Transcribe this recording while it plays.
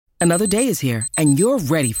Another day is here, and you're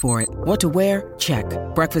ready for it. What to wear? Check.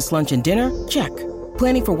 Breakfast, lunch, and dinner? Check.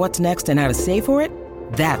 Planning for what's next and how to save for it?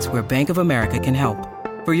 That's where Bank of America can help.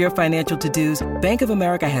 For your financial to-dos, Bank of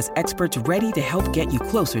America has experts ready to help get you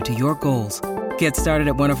closer to your goals. Get started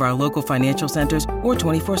at one of our local financial centers or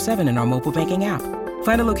 24/7 in our mobile banking app.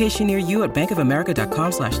 Find a location near you at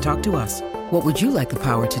bankofamerica.com/talktous. What would you like the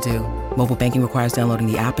power to do? Mobile banking requires downloading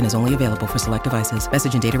the app and is only available for select devices.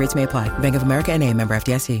 Message and data rates may apply. Bank of America N.A., member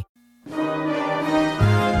FDIC.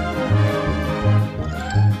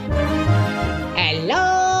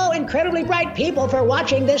 Hello, incredibly bright people for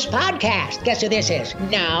watching this podcast. Guess who this is?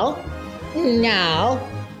 No.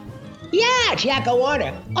 Yeah, it's Yakko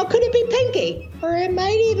Warner. Or could it be Pinky? Or it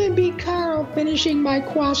might even be Carl finishing my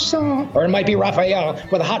croissant. Or it might be Raphael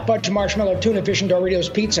with a hot fudge marshmallow tuna fish and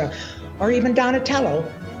Doritos pizza. Or even Donatello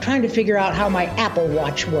trying to figure out how my Apple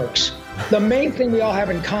Watch works. The main thing we all have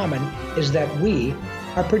in common is that we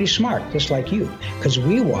are pretty smart, just like you, because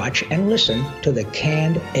we watch and listen to the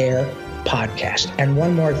Canned Air podcast. And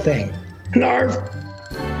one more thing. Narv!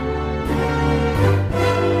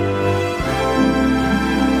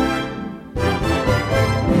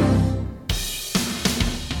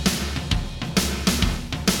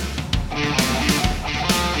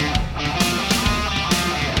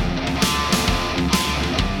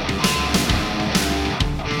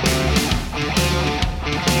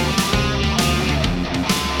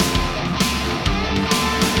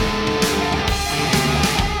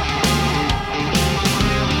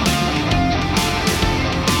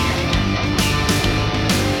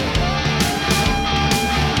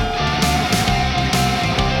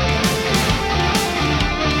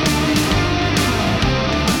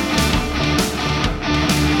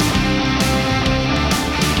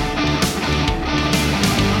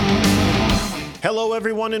 Hello,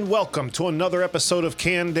 everyone, and welcome to another episode of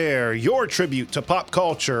Canned Air, your tribute to pop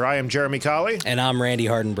culture. I am Jeremy Colley. And I'm Randy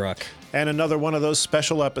Hardenbrook. And another one of those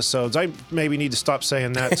special episodes. I maybe need to stop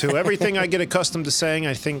saying that, too. Everything I get accustomed to saying,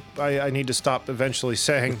 I think I need to stop eventually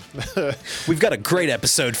saying. We've got a great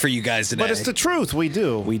episode for you guys today. But it's the truth. We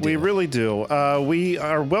do. We really do. We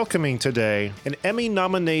are welcoming today an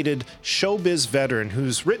Emmy-nominated showbiz veteran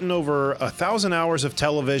who's written over 1,000 hours of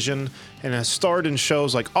television and has starred in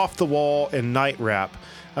shows like Off the Wall and Night Wrap,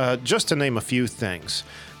 just to name a few things.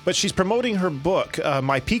 But she's promoting her book,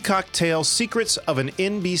 My Peacock Tale, Secrets of an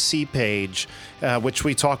NBC Page, which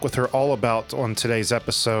we talk with her all about on today's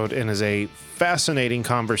episode and is a fascinating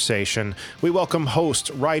conversation. We welcome host,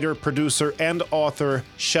 writer, producer, and author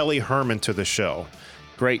Shelley Herman to the show.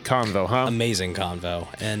 Great convo, huh? Amazing convo.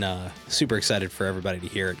 And super excited for everybody to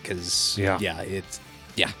hear it because, I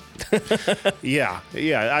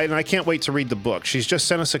can't wait to read the book. She's just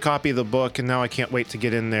sent us a copy of the book, and now I can't wait to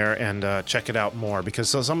get in there and check it out more because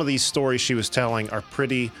some of these stories she was telling are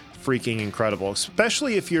pretty freaking incredible,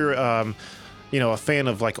 especially if you're, a fan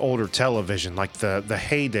of like older television, like the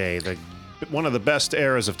heyday, one of the best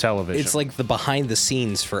eras of television. It's like the behind the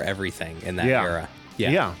scenes for everything in that era.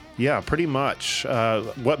 Yeah, pretty much.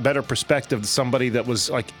 What better perspective than somebody that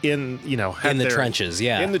was like in the trenches,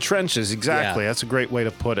 In the trenches, exactly. Yeah. That's a great way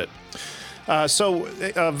to put it. So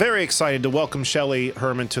very excited to welcome Shelley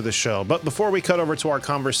Herman to the show. But before we cut over to our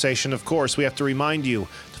conversation, of course, we have to remind you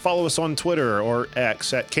to follow us on Twitter or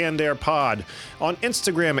X at CannedAirPod, on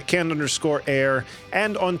Instagram at Canned_Air,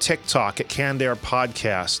 and on TikTok at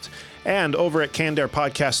CannedAirPodcast, and over at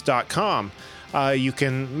CannedAirPodcast.com.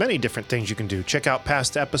 Many different things you can do. Check out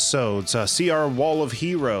past episodes, see our wall of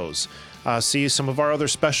heroes, see some of our other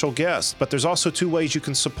special guests. But there's also two ways you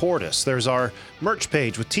can support us. There's our merch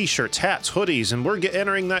page with t-shirts, hats, hoodies, and we're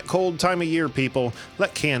entering that cold time of year, people.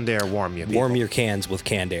 Let Canned Air warm you, people. Warm your cans with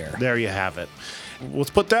Canned Air. There you have it.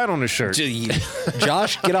 Let's put that on a shirt.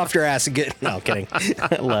 Josh, get off your ass and get... No, kidding.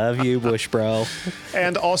 Love you, Bush Bro.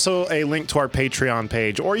 And also a link to our Patreon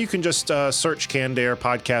page. Or you can just search Canned Air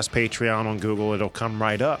Podcast Patreon on Google. It'll come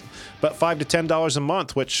right up. But $5 to $10 a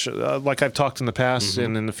month, which, like I've talked in the past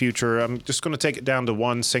and in the future, I'm just going to take it down to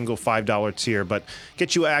one single $5 tier. But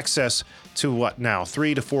get you access to what now?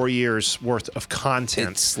 3 to 4 years worth of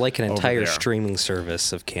content. It's like an entire streaming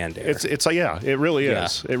service of Canned Air. It really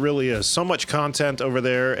is. It really is. So much content over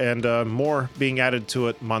there and more being added to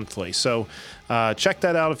it monthly. So check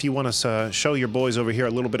that out if you want to show your boys over here a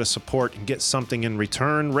little bit of support and get something in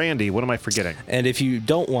return. Randy, what am I forgetting? And if you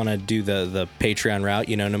don't want to do the Patreon route,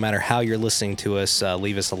 no matter how you're listening to us,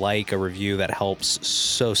 leave us a like, a review. That helps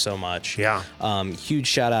so much. Yeah. Huge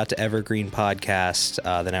shout out to Evergreen Podcast,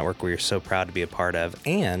 the network we're so proud to be a part of.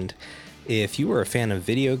 And if you were a fan of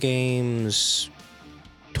video games,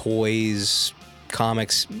 toys,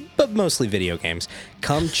 comics, but mostly video games,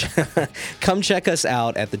 come check us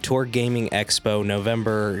out at the Tour Gaming Expo,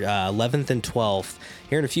 November 11th and 12th.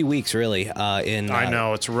 Here in a few weeks, really. I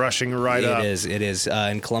know, it's rushing right up. It is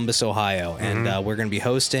in Columbus, Ohio. And we're going to be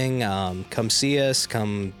hosting. Come see us.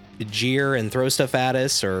 Come jeer and throw stuff at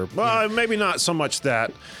us. Maybe not so much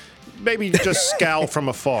that. Maybe just scowl from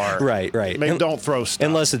afar. Right. Maybe don't throw stuff.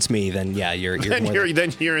 Unless it's me, then yeah, you're then you're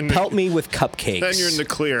in the, help me with cupcakes. Then you're in the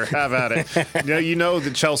clear. Have at it. Yeah, you know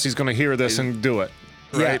that Chelsea's going to hear this and do it.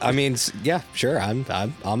 Right? Yeah, I mean, yeah, sure. I'm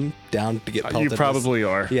down to get pelted. You probably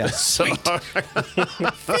are. Yeah. Sweet.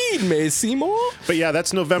 Feed me, Seymour. But yeah,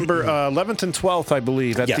 that's November 11th and 12th, I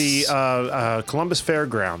believe, at the Columbus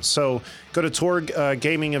Fairgrounds. So go to Tour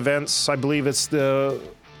Gaming Events. I believe it's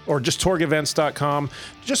or just torgevents.com.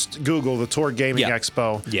 Just Google the Tour Gaming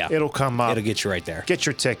Expo. Yeah. It'll come up. It'll get you right there. Get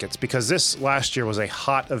your tickets, because this last year was a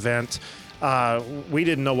hot event. We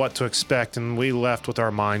didn't know what to expect, and we left with our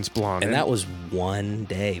minds blown. And that was one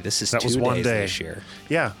day. This is 2 days this year.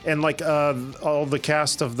 Yeah, and like all the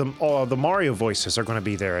cast of the Mario voices are going to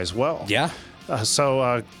be there as well. Yeah.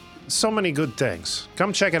 So many good things.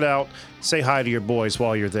 Come check it out. Say hi to your boys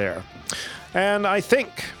while you're there. And I think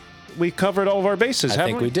we covered all of our bases, haven't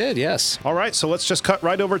we? I think we did, yes. All right, so let's just cut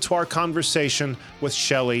right over to our conversation with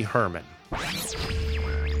Shelley Herman.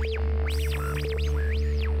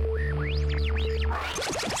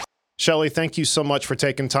 Shelley, thank you so much for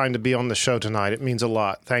taking time to be on the show tonight. It means a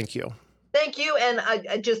lot. Thank you. Thank you. And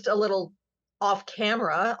I just a little off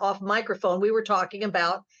camera, off microphone, we were talking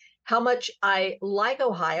about how much I like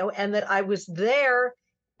Ohio and that I was there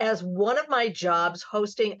as one of my jobs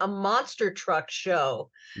hosting a monster truck show.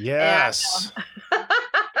 Yes. And,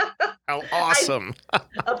 how awesome.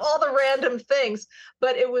 Of all the random things.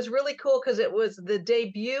 But it was really cool because it was the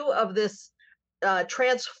debut of this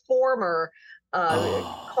Transformer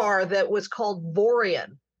car that was called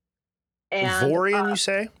Vorian. And Vorian, you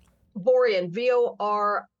say? Vorian,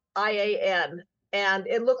 Vorian, and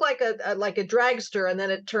it looked like a dragster, and then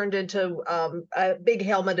it turned into a big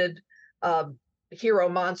helmeted hero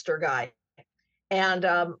monster guy. And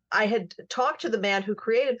I had talked to the man who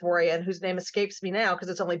created Vorian, whose name escapes me now because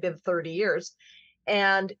it's only been 30 years,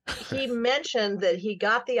 and he mentioned that he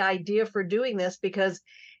got the idea for doing this because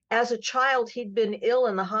as a child, he'd been ill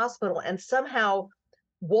in the hospital, and somehow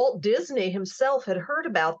Walt Disney himself had heard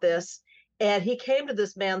about this, and he came to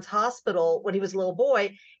this man's hospital when he was a little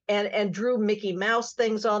boy and drew Mickey Mouse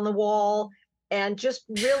things on the wall and just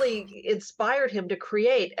really inspired him to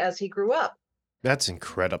create as he grew up. That's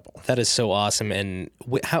incredible. That is so awesome. And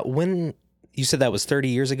when you said that was 30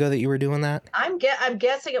 years ago that you were doing that? I'm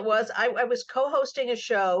guessing it was. I was co-hosting a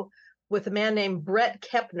show with a man named Brett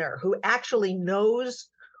Kepner, who actually knows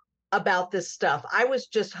about this stuff. I was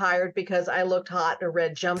just hired because I looked hot in a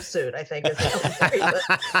red jumpsuit, I think. And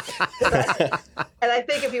I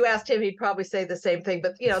think if you asked him, he'd probably say the same thing,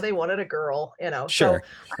 but they wanted a girl, Sure.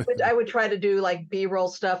 So I would try to do like B-roll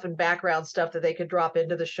stuff and background stuff that they could drop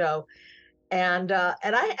into the show. And I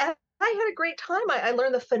had a great time. I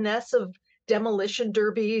learned the finesse of demolition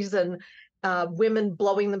derbies and women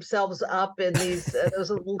blowing themselves up in these. There was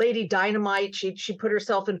a Lady Dynamite. She put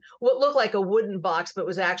herself in what looked like a wooden box, but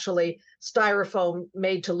was actually styrofoam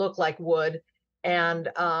made to look like wood. And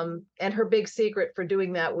her big secret for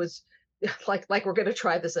doing that was like we're going to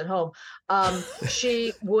try this at home.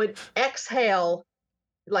 She would exhale.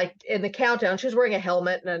 Like in the countdown, she was wearing a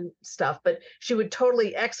helmet and stuff, but she would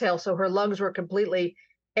totally exhale. So her lungs were completely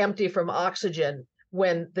empty from oxygen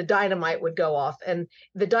when the dynamite would go off, and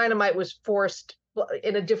the dynamite was forced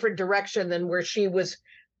in a different direction than where she was.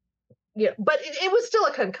 But it was still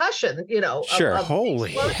a concussion, Sure.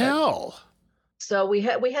 Holy hell. So we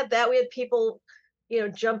had that. We had people,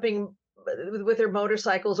 jumping with their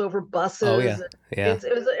motorcycles over buses. Oh yeah. Yeah.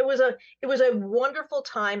 It was a wonderful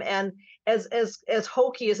time, and as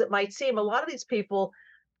hokey as it might seem, a lot of these people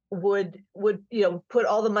would put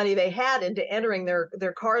all the money they had into entering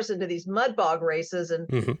their cars into these mud bog races,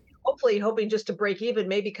 and hopefully hoping just to break even,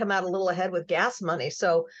 maybe come out a little ahead with gas money.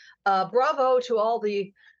 So bravo to all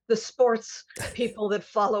the sports people that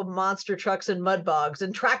follow monster trucks and mud bogs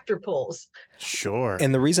and tractor pulls. Sure.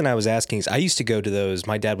 And the reason I was asking is I used to go to those.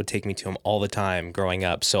 My dad would take me to them all the time growing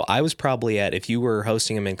up. So I was probably if you were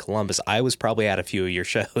hosting them in Columbus, I was probably at a few of your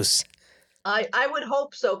shows. I would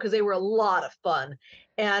hope so, because they were a lot of fun.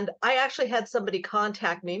 And I actually had somebody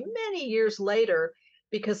contact me many years later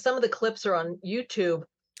because some of the clips are on YouTube.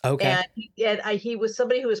 Okay. And he was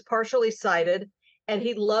somebody who was partially sighted, and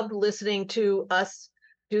he loved listening to us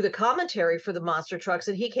do the commentary for the monster trucks.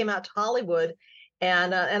 And he came out to Hollywood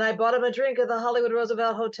and I bought him a drink at the Hollywood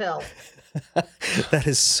Roosevelt Hotel. That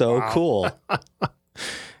is so cool.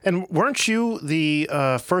 And weren't you the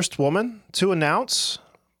first woman to announce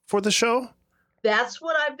for the show? That's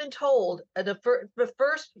what I've been told. The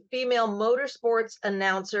first female motorsports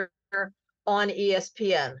announcer on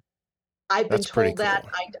ESPN. I've been told that.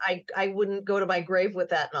 I wouldn't go to my grave with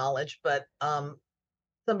that knowledge, but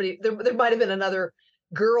there might have been another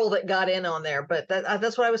girl that got in on there, but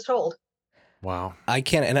that's what I was told. Wow. I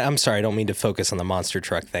can't, and I'm sorry, I don't mean to focus on the monster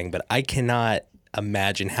truck thing, but I cannot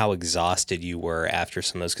imagine how exhausted you were after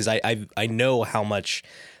some of those, because I know how much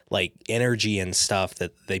like energy and stuff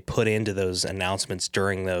that they put into those announcements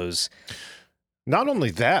during those. Not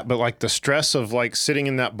only that, but like the stress of like sitting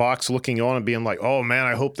in that box looking on and being like, oh man,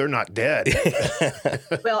 I hope they're not dead.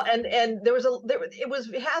 Well, and it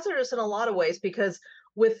was hazardous in a lot of ways, because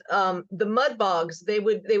with the mud bogs, they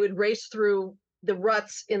would race through the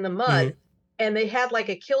ruts in the mud. Mm-hmm. And they had like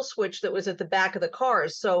a kill switch that was at the back of the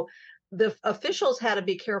cars. So the officials had to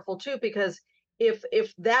be careful too, because if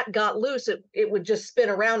that got loose, it would just spin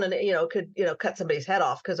around and could cut somebody's head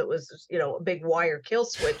off, because it was a big wire kill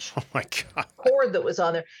switch. Oh my God. Cord that was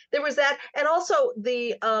on there. There was that, and also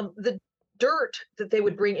the dirt that they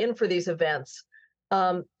would bring in for these events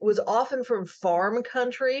was often from farm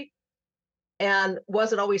country and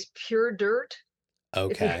wasn't always pure dirt.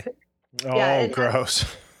 Okay. Oh, gross.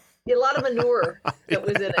 A lot of manure that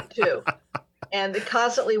was in it too, and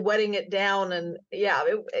constantly wetting it down, and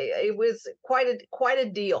it was quite a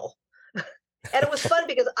deal. And it was fun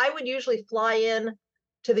because I would usually fly in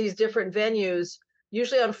to these different venues,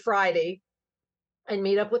 usually on Friday, and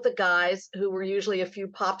meet up with the guys who were usually a few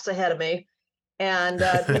pops ahead of me, and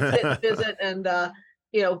sit and visit and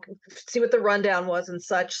see what the rundown was and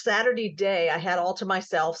such. Saturday day I had all to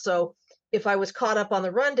myself, so if I was caught up on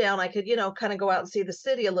the rundown, I could, kind of go out and see the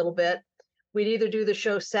city a little bit. We'd either do the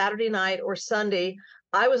show Saturday night or Sunday.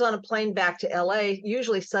 I was on a plane back to LA,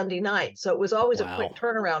 usually Sunday night. So it was always a quick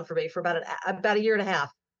turnaround for me for about a year and a half.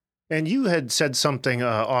 And you had said something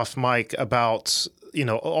off mic about,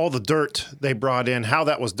 all the dirt they brought in, how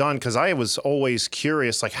that was done. Because I was always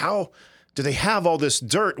curious, like, how do they have all this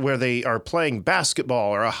dirt where they are playing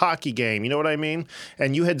basketball or a hockey game? You know what I mean?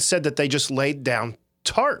 And you had said that they just laid down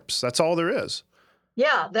tarps. That's all there is.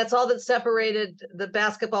 Yeah, that's all that separated the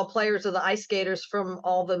basketball players or the ice skaters from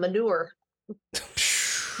all the manure.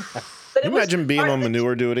 But you imagine being on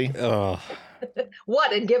manure duty? Oh.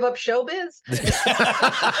 What, and give up showbiz?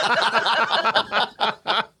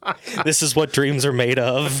 This is what dreams are made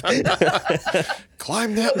of.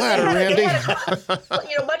 Climb that ladder, Randy.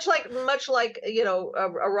 Much like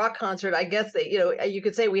a rock concert. I guess you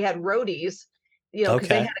could say we had roadies. Because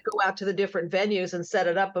they had to go out to the different venues and set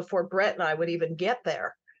it up before Brett and I would even get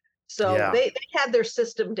there. So they had their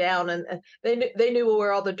system down, and they knew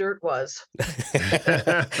where all the dirt was.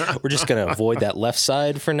 We're just going to avoid that left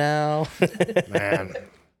side for now. Man,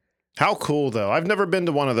 how cool, though. I've never been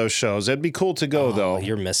to one of those shows. It'd be cool to go, though.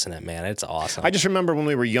 You're missing it, man. It's awesome. I just remember when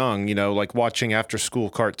we were young, like watching after-school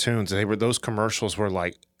cartoons. Those commercials were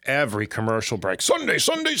like every commercial break. Sunday,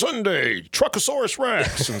 Truckosaurus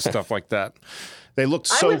Rex and stuff like that. They looked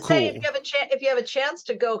so cool. I would say if you have a chance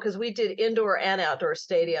to go, because we did indoor and outdoor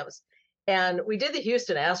stadiums, and we did the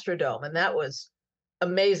Houston Astrodome, and that was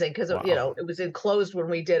amazing because it was enclosed when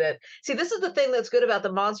we did it. See, this is the thing that's good about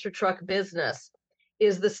the monster truck business,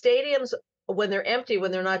 is the stadiums, when they're empty,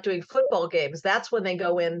 when they're not doing football games, that's when they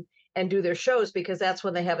go in and do their shows, because that's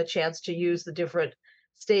when they have a chance to use the different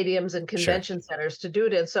stadiums and convention centers to do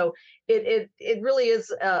it in. So it really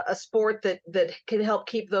is a sport that can help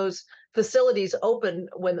keep those facilities open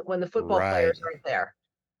when the football players aren't there.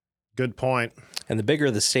 Good point. And the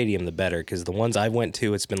bigger the stadium, the better, because the ones I've went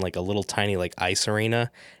to, it's been like a little tiny like ice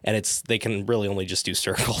arena, and they can really only just do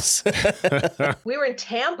circles. We were in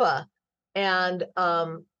Tampa, and it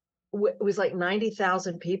was like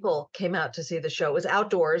 90,000 people came out to see the show. It was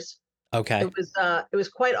outdoors. Okay. It was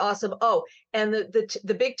quite awesome. Oh, and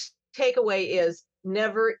the big takeaway is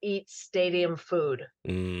never eat stadium food.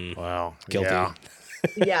 Wow. Guilty.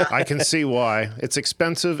 Yeah. I can see why. It's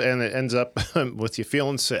expensive, and it ends up with you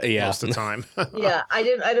feeling sick most of the time. Yeah, I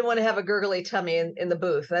didn't want to have a gurgly tummy in the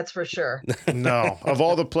booth. That's for sure. No, of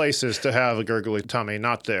all the places to have a gurgly tummy,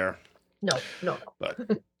 not there. No. But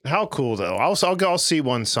how cool, though. I'll see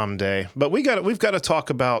one someday. But we've got to talk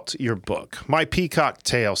about your book, My Peacock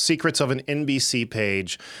Tale: Secrets of an NBC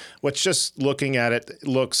Page, which, just looking at it,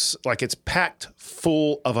 looks like it's packed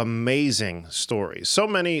full of amazing stories. So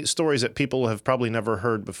many stories that people have probably never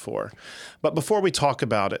heard before. But before we talk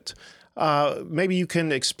about it, Maybe you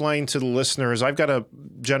can explain to the listeners. I've got a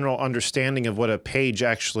general understanding of what a page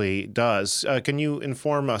actually does. Can you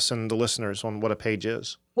inform us and the listeners on what a page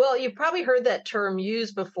is? Well, you've probably heard that term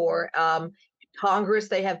used before. Congress,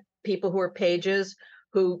 they have people who are pages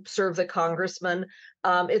who serve the congressman.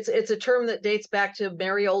 It's a term that dates back to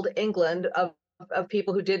merry old England of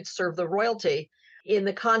people who did serve the royalty. In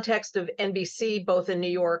the context of NBC, both in New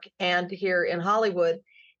York and here in Hollywood,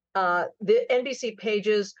 the NBC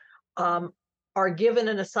pages are given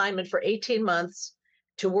an assignment for 18 months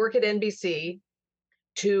to work at NBC,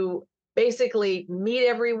 to basically meet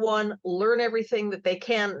everyone, learn everything that they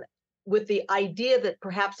can, with the idea that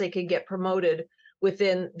perhaps they could get promoted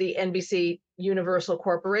within the NBC Universal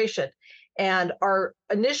Corporation. And our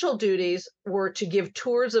initial duties were to give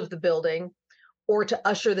tours of the building or to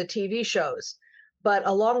usher the TV shows. But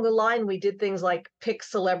along the line, we did things like pick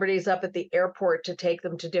celebrities up at the airport to take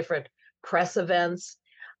them to different press events.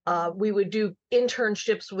 We would do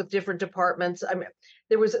internships with different departments. I mean,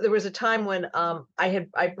 there was a time when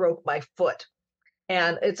I broke my foot,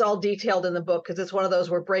 and it's all detailed in the book because it's one of those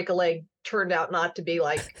where break a leg turned out not to be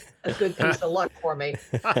like a good piece of luck for me.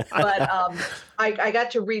 But I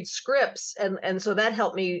got to read scripts, and so that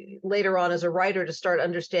helped me later on as a writer to start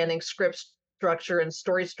understanding script structure and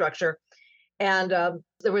story structure. And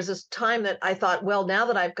there was this time that I thought, well, now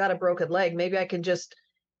that I've got a broken leg, maybe I can just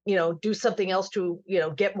do something else to,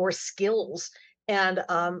 get more skills. And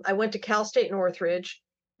I went to Cal State Northridge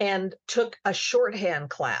and took a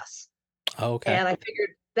shorthand class. Oh, okay. And I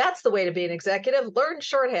figured that's the way to be an executive, learn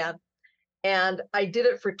shorthand. And I did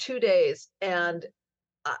it for 2 days. And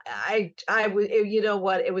I you know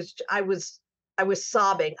what, I was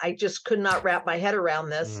sobbing. I just could not wrap my head around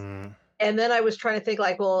this. And then I was trying to think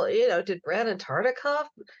like, well, did Brandon Tartikoff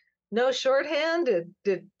know shorthand?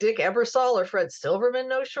 Did Dick Ebersol or Fred Silverman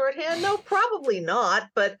know shorthand? No, probably not.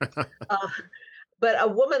 But a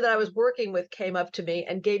woman that I was working with came up to me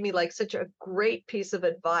and gave me like such a great piece of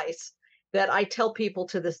advice that I tell people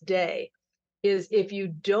to this day is, if you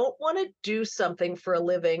don't want to do something for a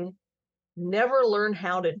living, never learn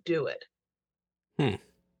how to do it.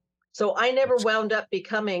 So I never wound up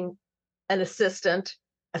becoming an assistant,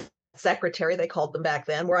 a secretary, they called them back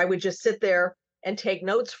then, where I would just sit there and take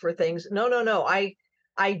notes for things. No.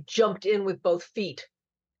 I jumped in with both feet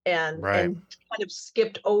and kind of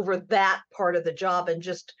skipped over that part of the job and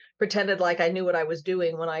just pretended like I knew what I was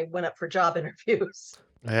doing when I went up for job interviews.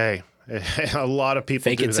 Hey, a lot of people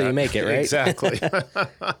fake do it that. so you make it, right? Exactly.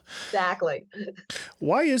 Exactly.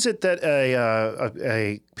 Why is it that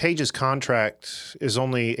a page's contract is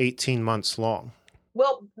only 18 months long?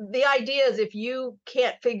 Well, the idea is if you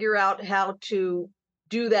can't figure out how to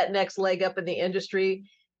do that next leg up in the industry,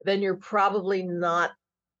 then you're probably not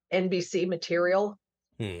NBC material.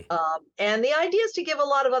 And the idea is to give a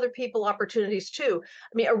lot of other people opportunities too.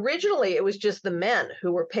 I mean, originally it was just the men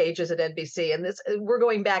who were pages at NBC, and we're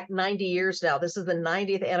going back 90 years now. This is the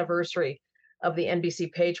 90th anniversary of the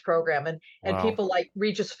NBC page program, and people like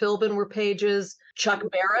Regis Philbin were pages. Chuck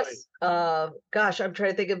Barris, I'm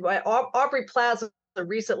trying to think of Aubrey Plaza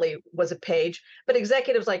recently was a page, but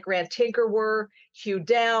executives like Grant Tinker were, Hugh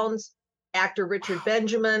Downs, actor Richard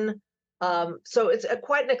Benjamin. So it's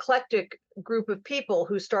quite an eclectic group of people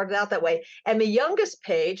who started out that way. And the youngest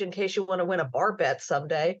page, in case you want to win a bar bet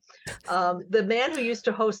someday, the man who used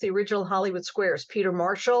to host the original Hollywood Squares, Peter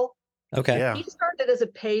Marshall. Okay. Yeah. He started as a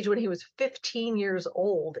page when he was 15 years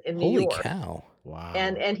old in New York. Holy cow. Wow.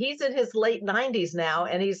 And he's in his late 90s now,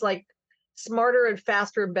 and he's like smarter and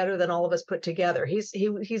faster and better than all of us put together. He's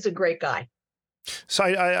a great guy. So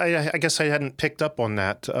I guess I hadn't picked up on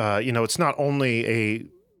that. It's not only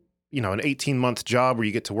an 18-month job where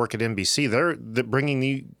you get to work at NBC. They're bringing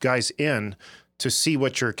you guys in to see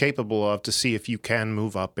what you're capable of, to see if you can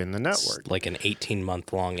move up in the network. It's like an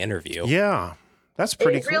 18-month long interview. Yeah, that's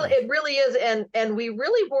pretty cool. It really is. And we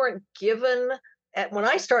really weren't given, when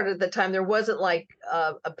I started at the time, there wasn't like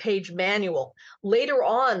a page manual. Later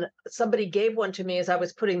on, somebody gave one to me as I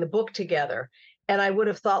was putting the book together. And I would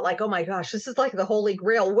have thought like, oh my gosh, this is like the Holy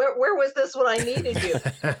Grail. Where was this when I needed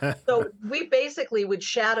you? So we basically would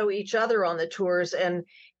shadow each other on the tours and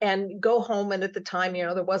go home. And at the time,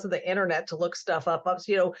 there wasn't the internet to look stuff up.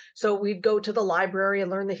 So we'd go to the library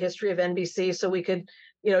and learn the history of NBC so we could,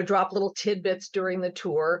 drop little tidbits during the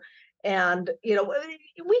tour. And,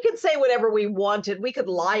 we could say whatever we wanted. We could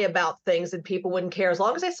lie about things and people wouldn't care. As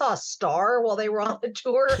long as they saw a star while they were on the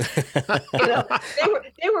tour,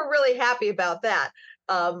 they were really happy about that.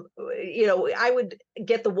 I would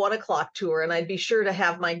get the 1 o'clock tour and I'd be sure to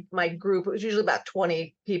have my group. It was usually about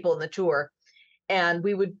 20 people in the tour. And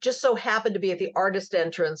we would just so happen to be at the artist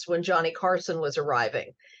entrance when Johnny Carson was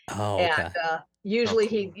arriving. Oh, And okay. usually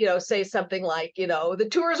cool. he'd, say something like, the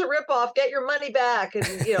tour's a ripoff, get your money back. And,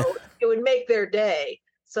 it would make their day.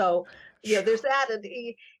 So, there's that.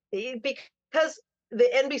 And because the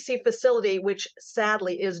NBC facility, which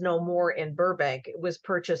sadly is no more in Burbank, it was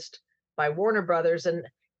purchased by Warner Brothers, and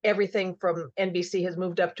everything from NBC has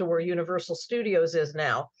moved up to where Universal Studios is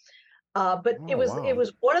now. But Oh, it wow.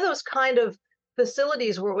 was one of those kind of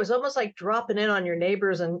facilities where it was almost like dropping in on your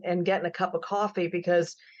neighbors and getting a cup of coffee,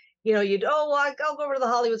 because you'd, I'll go over to the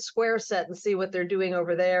Hollywood Square set and see what they're doing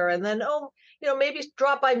over there, and then maybe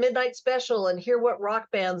drop by Midnight Special and hear what rock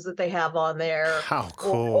bands that they have on there. How Or,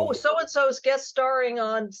 cool. so and so's guest starring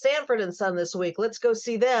on Sanford and Son this week, let's go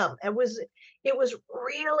see them. It was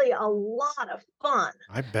really a lot of fun.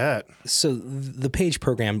 I bet. So the Page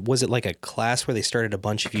program, was it like a class where they started a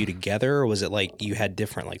bunch of you together, or was it like you had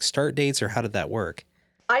different like start dates, or how did that work?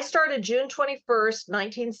 I started June 21st,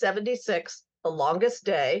 1976, the longest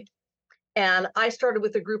day. And I started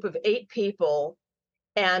with a group of 8 people,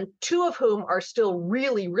 and 2 of whom are still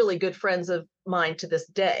really, really good friends of mine to this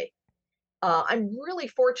day. I'm really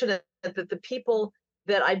fortunate that the people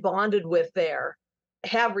that I bonded with there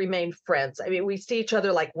have remained friends. I mean, we see each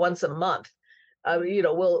other like once a month.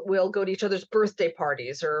 We'll go to each other's birthday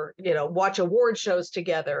parties, or watch award shows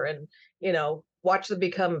together, and watch them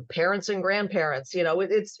become parents and grandparents.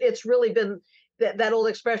 It's really been that old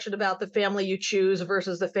expression about the family you choose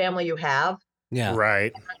versus the family you have. Yeah.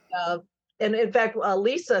 Right. Uh, and in fact,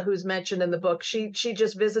 Lisa, who's mentioned in the book, she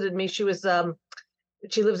just visited me. She lives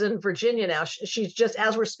in Virginia now. She's just,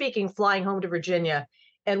 as we're speaking, flying home to Virginia,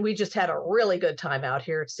 and we just had a really good time out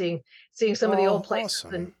here, seeing some of the old places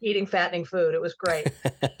awesome. and eating fattening food. It was great.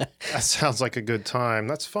 That sounds like a good time.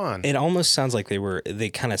 That's fun. It almost sounds like they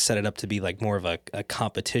kind of set it up to be like more of a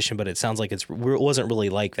competition, but it sounds like it wasn't really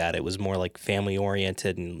like that. It was more like family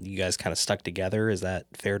oriented, and you guys kind of stuck together. Is that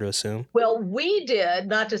fair to assume? Well, we did,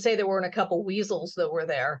 not to say there weren't a couple weasels that were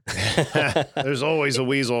there. There's always a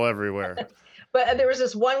weasel everywhere. But there was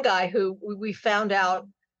this one guy who we found out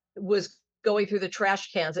was going through the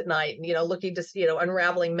trash cans at night, and looking to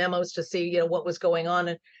unraveling memos to see what was going on,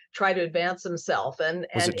 and try to advance himself. And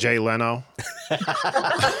Was it Jay Leno? no,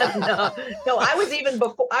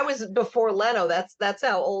 I was before Leno. That's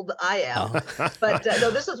how old I am. But no,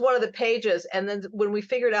 this is one of the pages. And then when we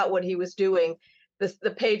figured out what he was doing,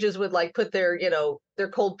 the pages would like put their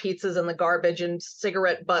cold pizzas in the garbage and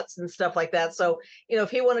cigarette butts and stuff like that. So if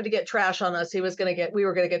he wanted to get trash on us, we were going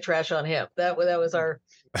to get trash on him. That was our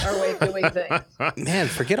way of doing things. Man,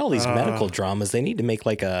 forget all these medical dramas. They need to make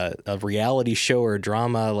like a reality show or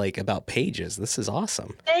drama like about pages. This is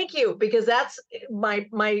awesome. Thank you, because that's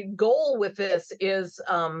my goal with this is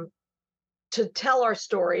to tell our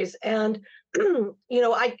stories. And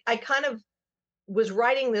I kind of was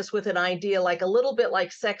writing this with an idea like a little bit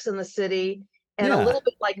like Sex and the City, and a little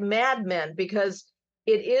bit like Mad Men, because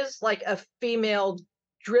it is like a female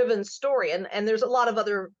driven story. And there's a lot of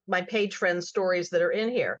other my page friends stories that are in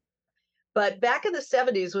here. But back in the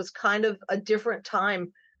 70s was kind of a different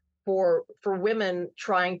time for women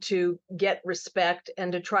trying to get respect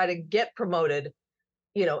and to try to get promoted,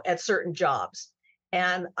 at certain jobs.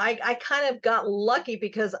 And I kind of got lucky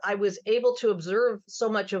because I was able to observe so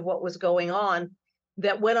much of what was going on,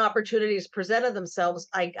 that when opportunities presented themselves,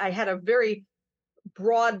 I had a very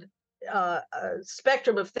broad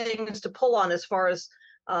spectrum of things to pull on as far as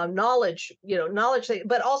knowledge,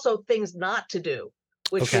 but also things not to do,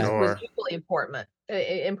 which was equally important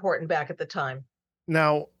back at the time.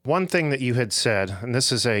 Now, one thing that you had said, and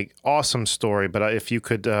this is a awesome story, but if you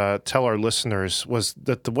could tell our listeners, was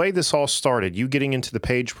that the way this all started, you getting into the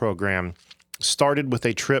Page program, started with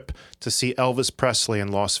a trip to see Elvis Presley in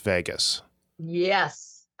Las Vegas.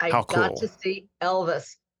 Yes, I How got cool. to see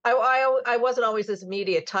Elvis. I wasn't always this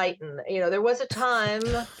media titan. There was a time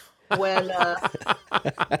when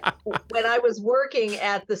I was working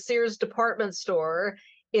at the Sears department store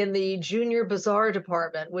in the junior bazaar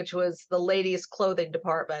department, which was the ladies' clothing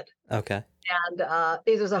department. Okay. And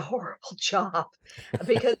it was a horrible job,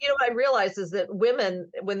 because what I realized is that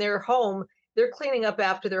women, when they're home, they're cleaning up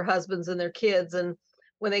after their husbands and their kids, and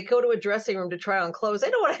when they go to a dressing room to try on clothes,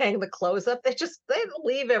 they don't want to hang the clothes up. They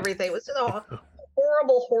leave everything. It was just a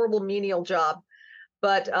horrible menial job.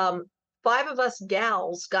 But 5 of us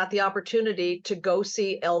gals got the opportunity to go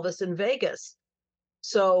see Elvis in Vegas.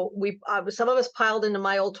 So some of us piled into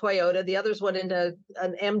my old Toyota, the others went into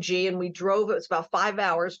an MG, and we drove. It was about 5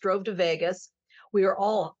 hours. Drove to Vegas. we were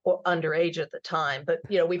all underage at the time, but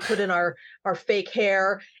we put in our fake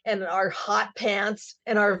hair and our hot pants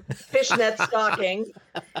and our fishnet stockings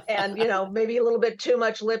and maybe a little bit too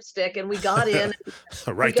much lipstick, and we got in.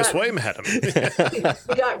 Right this way, madam.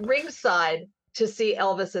 We got ringside to see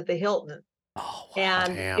Elvis at the Hilton. Oh, wow.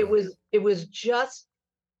 And Damn. it was just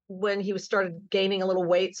when he started gaining a little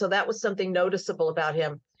weight, so that was something noticeable about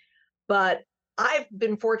him. But I've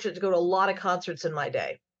been fortunate to go to a lot of concerts in my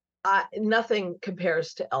day. Nothing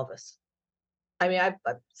compares to Elvis. I mean, I've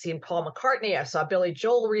seen Paul McCartney. I saw Billy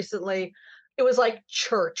Joel recently. It was like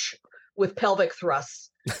church with pelvic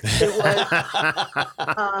thrusts. It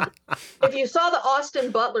was. If you saw the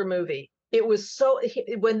Austin Butler movie, it was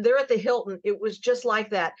when they're at the Hilton, it was just like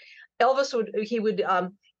that. Elvis would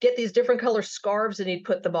get these different color scarves and he'd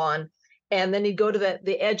put them on, and then he'd go to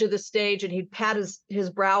the edge of the stage and he'd pat his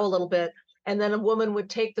brow a little bit, and then a woman would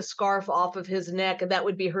take the scarf off of his neck, and that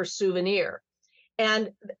would be her souvenir.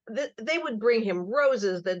 And they would bring him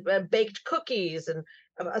roses, baked cookies, and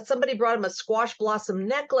somebody brought him a squash blossom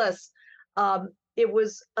necklace. It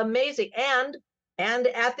was amazing. And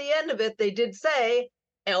at the end of it, they did say,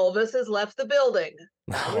 Elvis has left the building.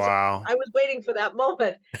 Wow. I was waiting for that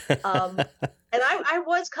moment. And I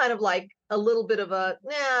was kind of like a little bit of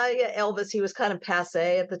Elvis, he was kind of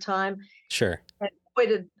passé at the time. Sure. And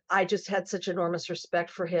boy, I just had such enormous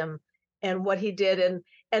respect for him and what he did.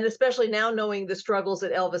 And especially now knowing the struggles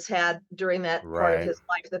that Elvis had during that part of his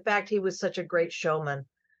life, the fact he was such a great showman,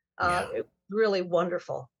 really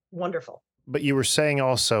wonderful, wonderful. But you were saying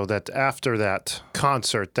also that after that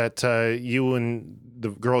concert that you and the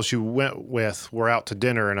girls you went with were out to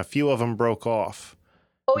dinner and a few of them broke off.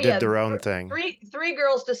 Did their own thing. Three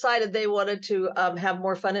girls decided they wanted to have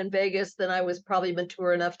more fun in Vegas than I was probably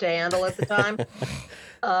mature enough to handle at the time.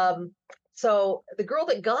 So the girl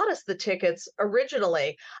that got us the tickets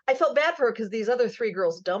originally, I felt bad for her because these other three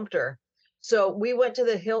girls dumped her. So we went to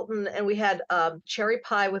the Hilton and we had cherry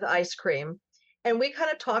pie with ice cream. And we kind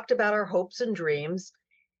of talked about our hopes and dreams.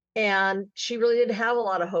 And she really didn't have a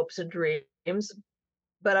lot of hopes and dreams,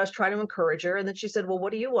 but I was trying to encourage her. And then she said, well,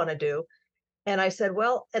 what do you want to do? And I said,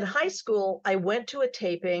 well, in high school, I went to a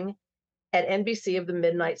taping at NBC of the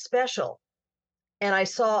Midnight Special. And I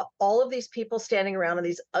saw all of these people standing around in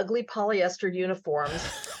these ugly polyester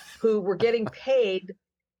uniforms who were getting paid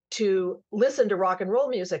to listen to rock and roll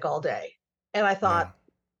music all day. And I thought,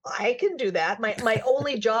 I can do that. My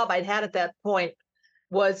only job I'd had at that point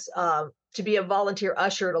was to be a volunteer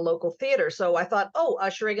usher at a local theater. So I thought,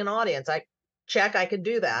 ushering an audience, I could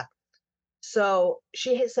do that. So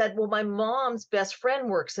she said, well, my mom's best friend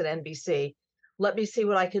works at NBC. Let me see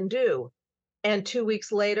what I can do. And 2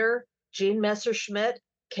 weeks later, Jean Messerschmidt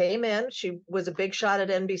came in. She was a big shot at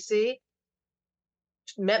NBC,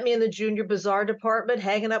 met me in the junior bazaar department,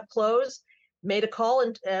 hanging up clothes, made a call,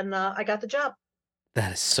 and I got the job.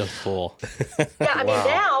 That is so cool. Yeah, I mean,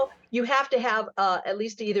 now you have to have at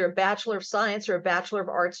least either a Bachelor of Science or a Bachelor of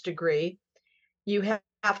Arts degree. You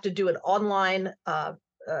have to do an online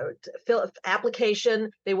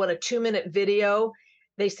application. They want a 2-minute video.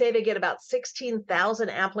 They say they get about 16,000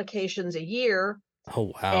 applications a year.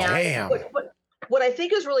 Oh, wow. Damn. What I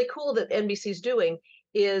think is really cool that NBC's doing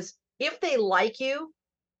is if they like you,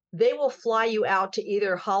 they will fly you out to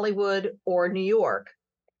either Hollywood or New York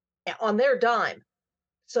on their dime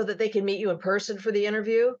so that they can meet you in person for the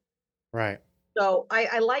interview. Right. So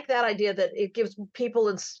I like that idea that it gives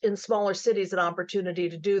people in smaller cities an opportunity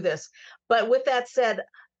to do this. But with that said,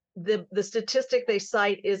 the statistic they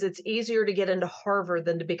cite is it's easier to get into Harvard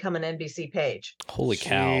than to become an NBC page. Holy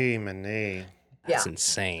cow. That's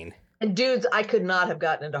insane. And dudes, I could not have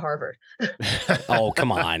gotten into Harvard. Oh,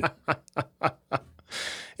 come on.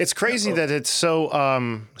 It's crazy that it's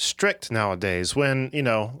so strict nowadays when,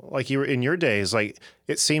 like you were in your days, like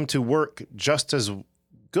it seemed to work just as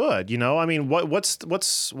good, I mean,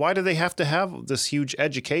 why do they have to have this huge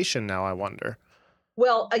education now, I wonder?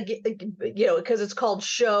 Well, because it's called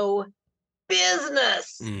show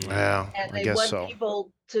business. Yeah, and I they guess want so.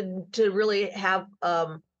 people to really have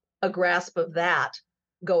a grasp of that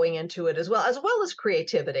going into it as well as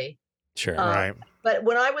creativity. Sure. Right. But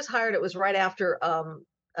when I was hired, it was right after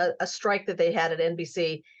a strike that they had at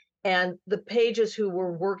NBC, and the pages who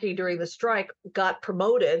were working during the strike got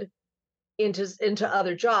promoted into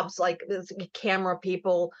other jobs, like camera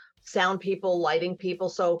people, sound people, lighting people.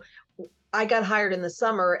 So I got hired in the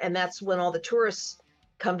summer, and that's when all the tourists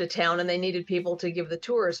come to town, and they needed people to give the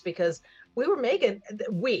tours because they were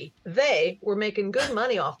making good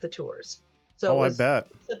money off the tours. So it was I bet.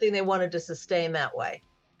 something they wanted to sustain that way.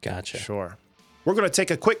 Gotcha. Sure. We're going to take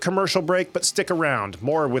a quick commercial break, but stick around.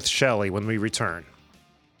 More with Shelley when we return.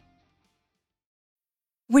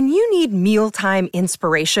 When you need mealtime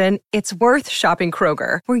inspiration, it's worth shopping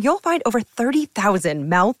Kroger, where you'll find over 30,000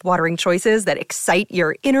 mouth-watering choices that excite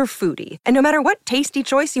your inner foodie. And no matter what tasty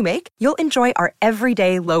choice you make, you'll enjoy our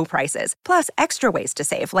everyday low prices, plus extra ways to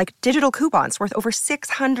save, like digital coupons worth over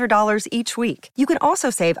 $600 each week. You can also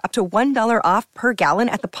save up to $1 off per gallon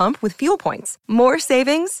at the pump with fuel points. More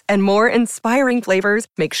savings and more inspiring flavors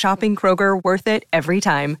make shopping Kroger worth it every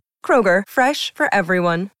time. Kroger, fresh for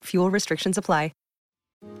everyone. Fuel restrictions apply.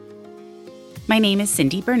 My name is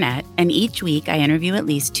Cindy Burnett, and each week I interview at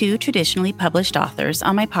least 2 traditionally published authors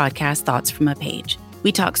on my podcast, Thoughts from a Page.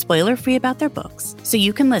 We talk spoiler-free about their books, so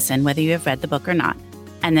you can listen whether you have read the book or not.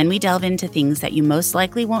 And then we delve into things that you most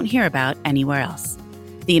likely won't hear about anywhere else.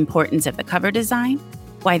 The importance of the cover design,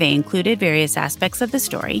 why they included various aspects of the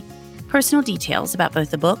story, personal details about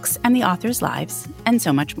both the books and the authors' lives, and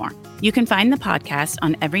so much more. You can find the podcast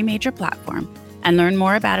on every major platform and learn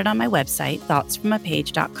more about it on my website,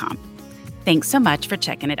 thoughtsfromapage.com. Thanks so much for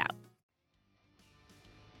checking it out.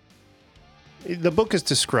 The book is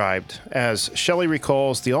described as Shelley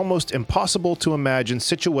recalls the almost impossible to imagine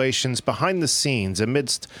situations behind the scenes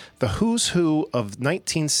amidst the who's who of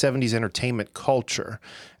 1970s entertainment culture.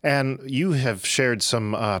 And you have shared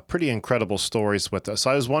some pretty incredible stories with us.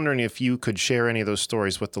 I was wondering if you could share any of those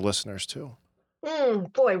stories with the listeners too.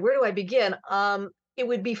 Boy, where do I begin? It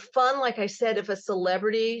would be fun, like I said, if a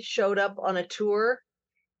celebrity showed up on a tour.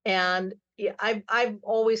 And yeah, I've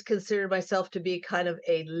always considered myself to be kind of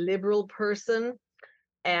a liberal person,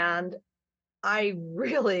 and I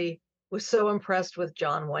really was so impressed with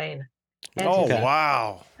John Wayne. And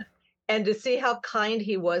Wow. And to see how kind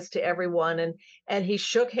he was to everyone, and he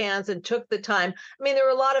shook hands and took the time. I mean, there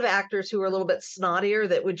were a lot of actors who were a little bit snottier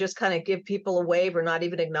that would just kind of give people a wave or not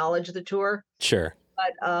even acknowledge the tour. Sure.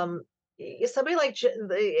 But somebody like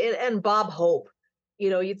and Bob Hope.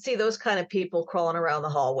 You'd see those kind of people crawling around the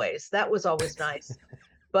hallways. That was always nice.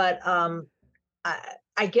 But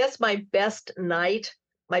I guess my best night,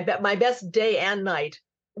 my best day and night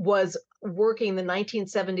was working the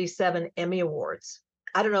 1977 Emmy Awards.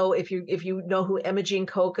 I don't know if you know who Imogene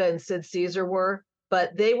Coca and Sid Caesar were,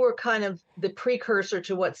 but they were kind of the precursor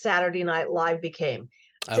to what Saturday Night Live became.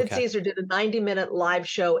 Sid Caesar did a 90-minute live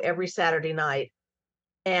show every Saturday night,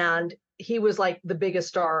 and he was like the biggest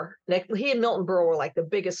star. He and Milton Berle were like the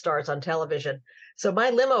biggest stars on television. So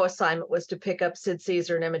my limo assignment was to pick up Sid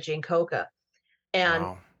Caesar and Imogene Coca. And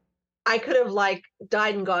wow. I could have like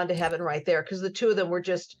died and gone to heaven right there, because the two of them were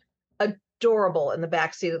just adorable in the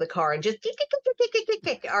back seat of the car and just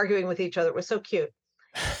arguing with each other. It was so cute.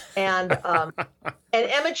 And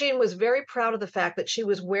Imogene was very proud of the fact that she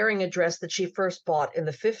was wearing a dress that she first bought in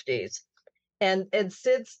the 50s. And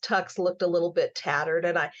Sid's tux looked a little bit tattered,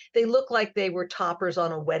 and they looked like they were toppers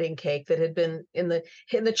on a wedding cake that had been in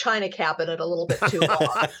the china cabinet a little bit too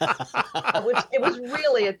long. It was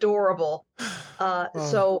really adorable.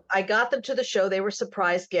 So I got them to the show. They were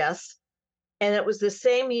surprise guests, and it was the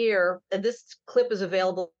same year. And this clip is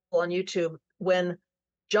available on YouTube, when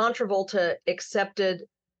John Travolta accepted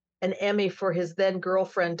an Emmy for his then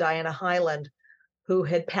girlfriend Diana Hyland, who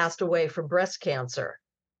had passed away from breast cancer.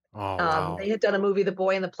 Oh, wow. They had done a movie, The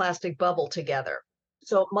Boy in the Plastic Bubble, together.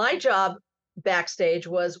 So my job backstage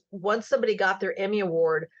was, once somebody got their Emmy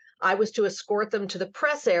Award, I was to escort them to the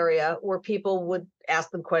press area where people would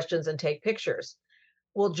ask them questions and take pictures.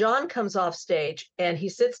 Well, John comes off stage and he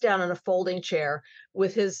sits down in a folding chair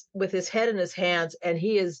with his head in his hands, and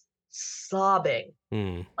he is sobbing,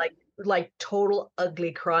 like total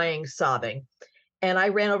ugly crying sobbing. And I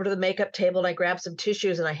ran over to the makeup table and I grabbed some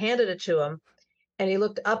tissues and I handed it to him. And he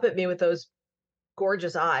looked up at me with those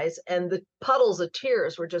gorgeous eyes, and the puddles of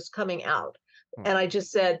tears were just coming out. And I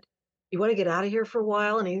just said, "You want to get out of here for a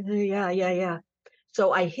while?" And he, yeah.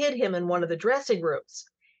 So I hid him in one of the dressing rooms,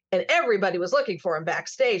 and everybody was looking for him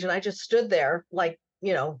backstage. And I just stood there, like,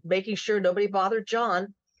 making sure nobody bothered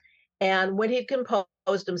John. And when he'd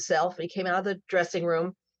composed himself, he came out of the dressing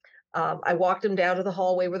room. I walked him down to the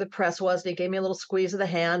hallway where the press was, and he gave me a little squeeze of the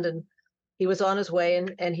hand, and he was on his way,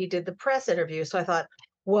 and he did the press interview. So I thought,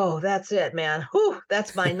 whoa, that's it, man. Whew,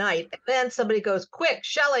 that's my night. And then somebody goes, "Quick,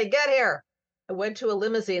 Shelley, get here." I went to a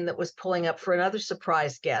limousine that was pulling up for another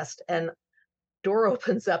surprise guest, and door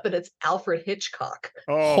opens up and it's Alfred Hitchcock.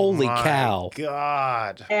 Oh, holy cow.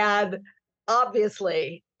 God. And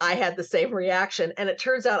obviously I had the same reaction. And it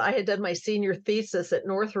turns out I had done my senior thesis at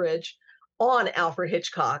Northridge on Alfred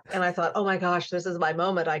Hitchcock. And I thought, oh my gosh, this is my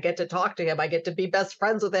moment. I get to talk to him. I get to be best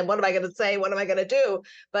friends with him. What am I going to say? What am I going to do?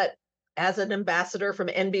 But as an ambassador from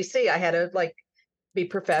NBC, I had to be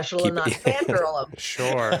professional and not fangirl him.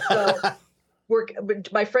 Sure. So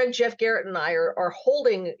my friend Jeff Garrett and I are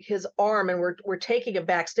holding his arm, and we're taking him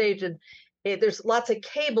backstage, and there's lots of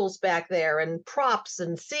cables back there and props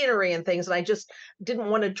and scenery and things, and I just didn't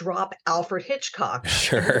want to drop Alfred Hitchcock.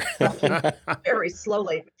 Sure. Very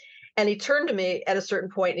slowly. And he turned to me at a certain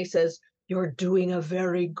point and he says, "You're doing a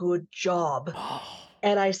very good job."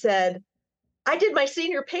 And I said, "I did my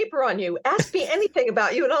senior paper on you. Ask me anything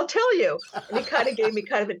about you and I'll tell you." And he kind of gave me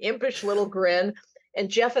kind of an impish little grin. And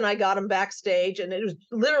Jeff and I got him backstage, and it was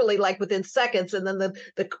literally like within seconds. And then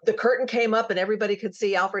the curtain came up and everybody could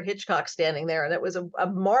see Alfred Hitchcock standing there. And it was a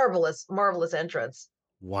marvelous, marvelous entrance.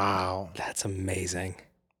 Wow. That's amazing.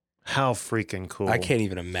 How freaking cool. I can't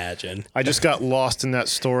even imagine. I just got lost in that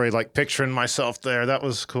story, like picturing myself there. That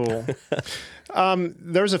was cool.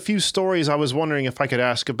 There's a few stories I was wondering if I could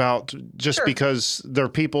ask about, just Sure. because they're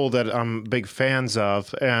people that I'm big fans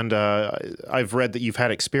of, and I've read that you've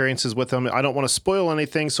had experiences with them. I don't want to spoil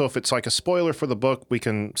anything, so if it's like a spoiler for the book, we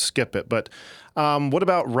can skip it. But what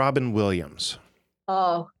about Robin Williams?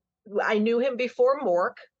 Oh, I knew him before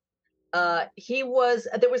Mork. There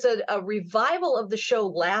was a revival of the show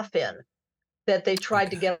Laugh-In that they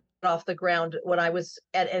tried to get off the ground when I was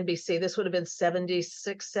at NBC. This would have been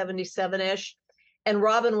 76, 77-ish. And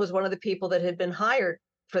Robin was one of the people that had been hired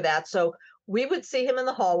for that. So we would see him in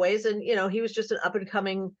the hallways, and, he was just an up and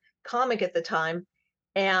coming comic at the time.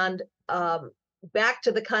 And back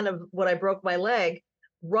to the kind of when I broke my leg,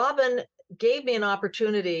 Robin gave me an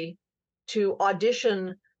opportunity to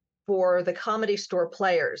audition for the Comedy Store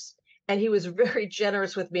Players. And he was very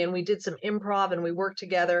generous with me, and we did some improv and we worked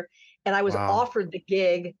together, and I was offered the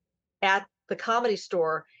gig at the Comedy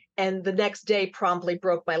Store, and the next day promptly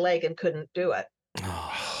broke my leg and couldn't do it.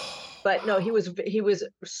 But no, he was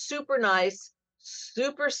super nice,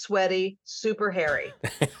 super sweaty, super hairy.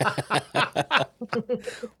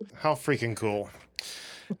 How freaking cool.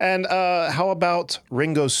 And how about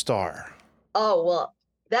Ringo Starr? Oh, well,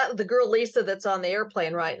 the girl Lisa that's on the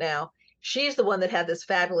airplane right now, she's the one that had this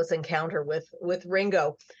fabulous encounter with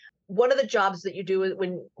Ringo. One of the jobs that you do is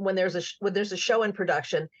when there's a show in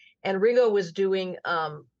production, and Ringo was doing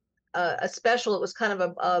a special. It was kind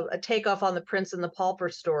of a takeoff on the Prince and the Pauper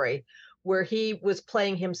story, where he was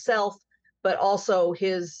playing himself, but also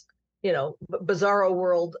his bizarro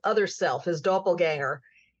world other self, his doppelganger,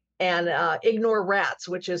 and Ignore Rats,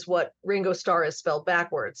 which is what Ringo Starr is spelled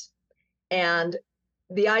backwards. And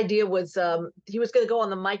the idea was he was going to go on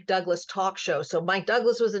the Mike Douglas talk show. So Mike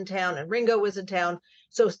Douglas was in town and Ringo was in town.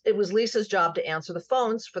 So it was Lisa's job to answer the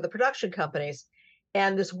phones for the production companies.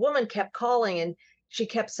 And this woman kept calling, and she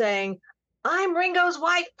kept saying, "I'm Ringo's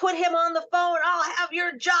wife. Put him on the phone. I'll have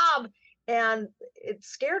your job." And it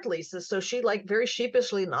scared Lisa. So she very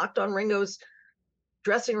sheepishly knocked on Ringo's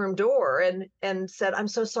dressing room door and said, "I'm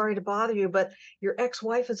so sorry to bother you, but your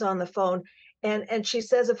ex-wife is on the phone. And she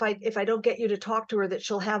says if I don't get you to talk to her, that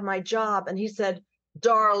she'll have my job." And he said,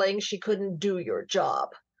 "Darling, she couldn't do your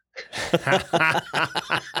job."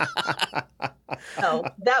 So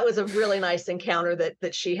that was a really nice encounter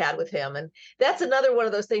that she had with him. And that's another one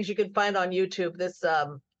of those things you can find on YouTube. This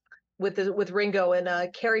with Ringo,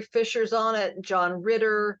 and Carrie Fisher's on it, John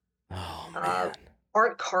Ritter,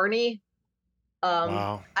 Art Carney.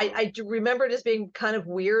 Wow. I remember it as being kind of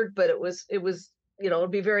weird, but it was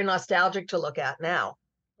it'd be very nostalgic to look at now.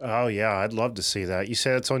 Oh, yeah. I'd love to see that. You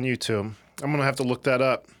said it's on YouTube. I'm going to have to look that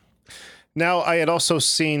up. Now, I had also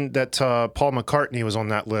seen that Paul McCartney was on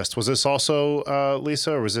that list. Was this also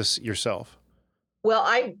Lisa, or was this yourself? Well,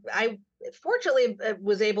 I fortunately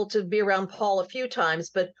was able to be around Paul a few times,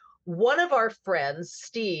 but one of our friends,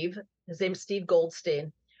 Steve, his name's Steve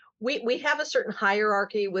Goldstein, we have a certain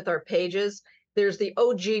hierarchy with our pages. There's the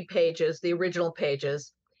OG pages, the original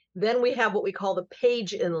pages. Then we have what we call the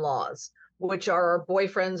page in-laws, which are our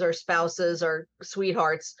boyfriends, our spouses, our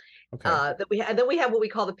sweethearts. Okay. Then we have what we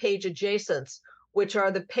call the page adjacents, which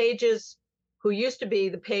are the pages who used to be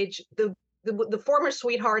the former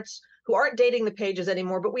sweethearts who aren't dating the pages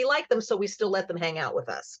anymore, but we like them, so we still let them hang out with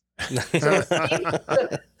us.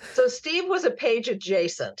 So Steve was a page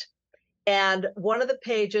adjacent, and one of the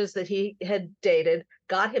pages that he had dated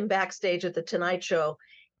got him backstage at the Tonight Show,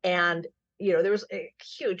 and there was a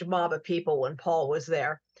huge mob of people when Paul was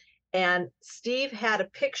there. And Steve had a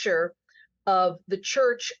picture of the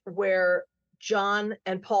church where John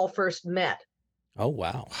and Paul first met. Oh,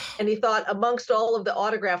 wow. And he thought, amongst all of the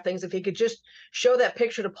autograph things, if he could just show that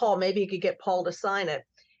picture to Paul, maybe he could get Paul to sign it.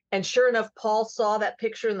 And sure enough, Paul saw that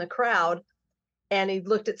picture in the crowd, and he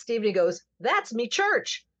looked at Steve and he goes, "That's me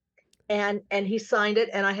church." And he signed it,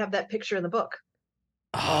 and I have that picture in the book.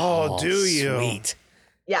 Oh, do you? Sweet.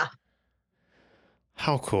 Yeah.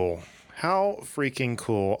 How cool. How freaking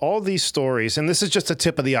cool. All these stories, and this is just a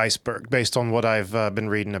tip of the iceberg based on what I've been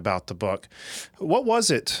reading about the book. What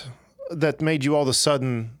was it that made you all of a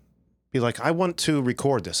sudden be like, I want to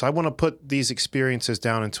record this. I want to put these experiences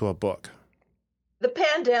down into a book? The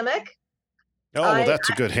pandemic. Oh, well, that's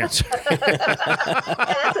a good answer.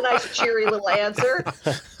 That's a nice, cheery little answer.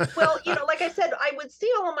 Well, like I said, I would see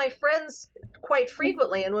all my friends quite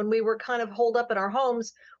frequently. And when we were kind of holed up in our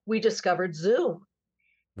homes, we discovered Zoom.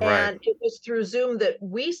 Right. And it was through Zoom that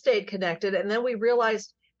we stayed connected. And then we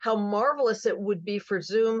realized how marvelous it would be for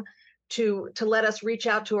Zoom to let us reach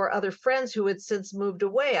out to our other friends who had since moved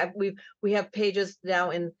away. We have pages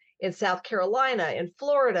now in South Carolina, in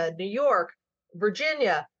Florida, New York,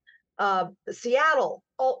 Virginia, Seattle.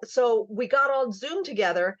 So we got on Zoom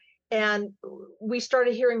together, and we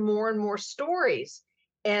started hearing more and more stories.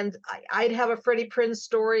 And I'd have a Freddie Prinze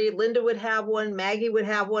story, Linda would have one, Maggie would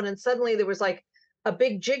have one, and suddenly there was like a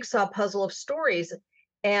big jigsaw puzzle of stories.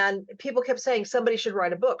 And people kept saying, somebody should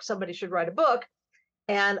write a book, somebody should write a book.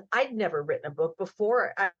 And I'd never written a book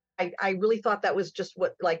before. I really thought that was just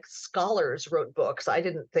what like scholars wrote books. I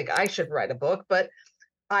didn't think I should write a book, but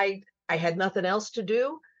I had nothing else to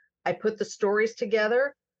do. I put the stories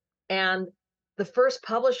together, and the first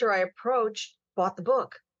publisher I approached bought the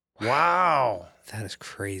book. Wow. That is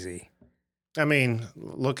crazy. I mean,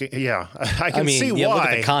 yeah, I can see why. Look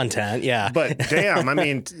at the content, yeah. But damn, well,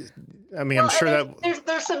 I'm sure that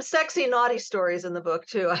there's some sexy, naughty stories in the book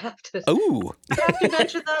too. I have to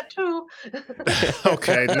mention that too.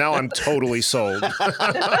 Okay, now I'm totally sold.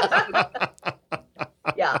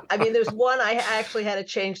 Yeah, there's one I actually had to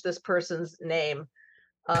change this person's name.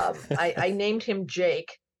 I named him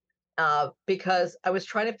Jake because I was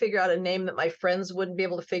trying to figure out a name that my friends wouldn't be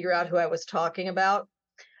able to figure out who I was talking about.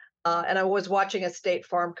 And I was watching a State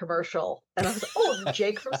Farm commercial, and I was like, "Oh,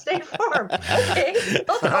 Jake from State Farm. Okay,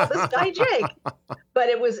 I'll call this guy Jake." But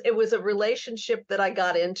it was a relationship that I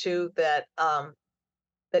got into that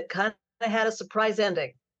that kind of had a surprise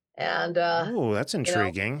ending. And oh, that's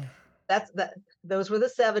intriguing. Those were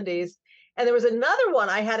the 70s. And there was another one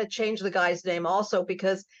I had to change the guy's name also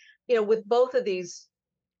because, with both of these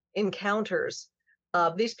encounters,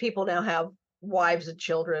 these people now have wives and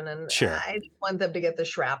children, and sure. I didn't want them to get the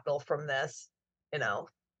shrapnel from this,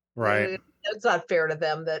 Right. It's not fair to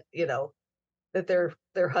them that, that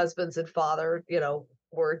their husbands and father,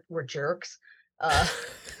 were jerks.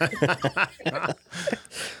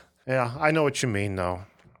 Yeah, I know what you mean, though.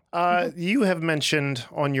 You have mentioned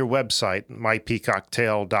on your website,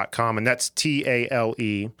 mypeacocktale.com, and that's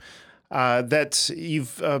TALE, that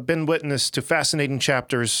you've been witness to fascinating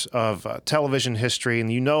chapters of television history,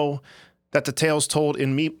 and you know that the tales told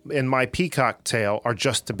in My Peacock Tale are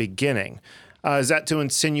just the beginning. Is that to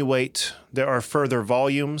insinuate there are further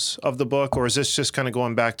volumes of the book, or is this just kind of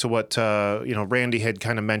going back to what Randy had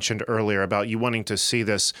kind of mentioned earlier about you wanting to see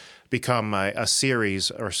this become a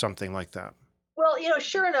series or something like that? Well,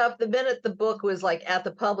 sure enough, the minute the book was like at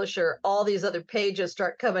the publisher, all these other pages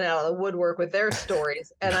start coming out of the woodwork with their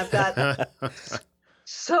stories, and I've got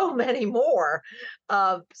so many more.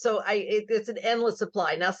 So it's an endless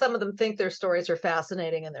supply. Now, some of them think their stories are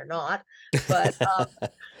fascinating, and they're not, but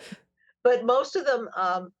but most of them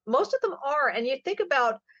are. And you think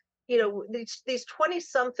about, these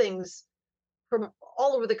 20-somethings from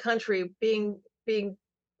all over the country being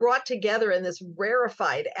brought together in this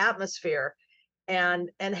rarefied atmosphere, and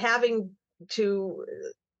having to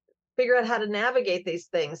figure out how to navigate these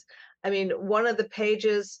things. One of the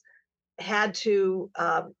pages had to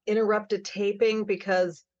interrupt a taping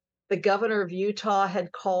because the governor of Utah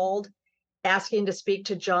had called asking to speak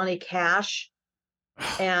to Johnny Cash,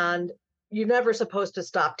 and you're never supposed to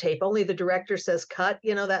stop tape. Only the director says cut,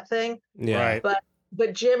 that thing. Yeah. Right.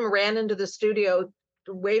 But Jim ran into the studio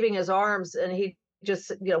waving his arms, and he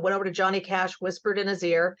just went over to Johnny Cash, whispered in his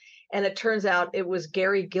ear, and it turns out it was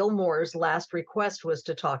Gary Gilmore's last request was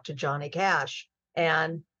to talk to Johnny Cash.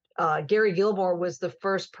 And Gary Gilmore was the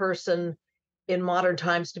first person in modern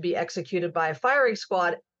times to be executed by a firing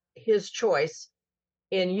squad, his choice,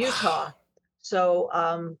 in Utah.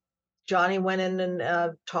 So Johnny went in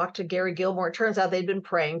and talked to Gary Gilmore. It turns out they'd been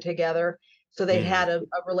praying together, so they had a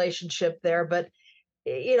relationship there. But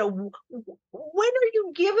when are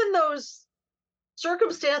you given those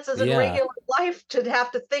circumstances in regular life to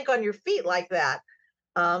have to think on your feet like that?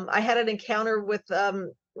 I had an encounter with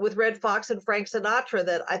Red Fox and Frank Sinatra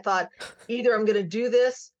that I thought, either I'm going to do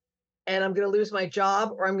this and I'm going to lose my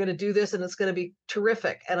job, or I'm going to do this and it's going to be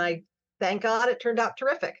terrific. And I thank God it turned out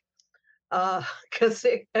terrific, because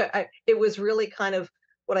it was really kind of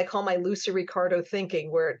what I call my Lucy Ricardo thinking,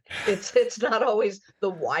 where it's not always the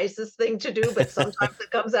wisest thing to do, but sometimes it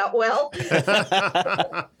comes out well.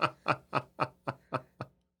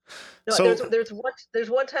 No, So- there's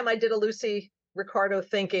one time I did a Lucy Ricardo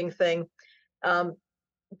thinking thing.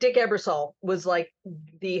 Dick Ebersol was like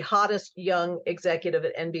the hottest young executive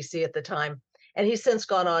at NBC at the time, and he's since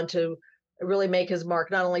gone on to really make his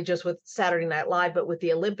mark, not only just with Saturday Night Live, but with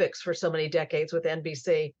the Olympics for so many decades with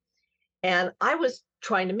NBC. And I was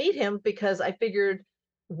trying to meet him because I figured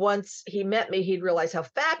once he met me, he'd realize how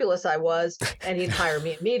fabulous I was, and he'd hire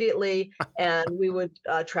me immediately, and we would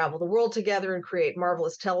travel the world together and create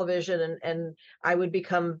marvelous television, and I would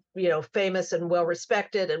become, famous and well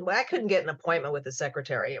respected. And I couldn't get an appointment with the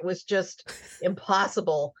secretary; it was just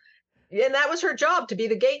impossible. And that was her job, to be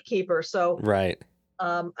the gatekeeper. So, Right.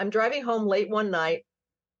 I'm driving home late one night,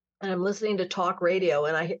 and I'm listening to talk radio,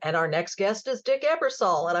 and our next guest is Dick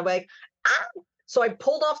Ebersol, and I'm like, ah! So I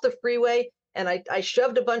pulled off the freeway. And I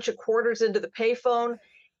shoved a bunch of quarters into the payphone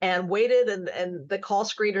and waited. And the call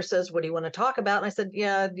screener says, "What do you want to talk about?" And I said,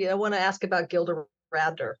 "Yeah, I want to ask about Gilda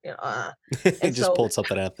Radner." And just pulled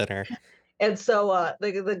something out there. And so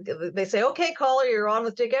they say, "Okay, caller, you're on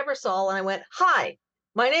with Dick Ebersol." And I went, "Hi,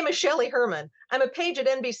 my name is Shelley Herman. I'm a page at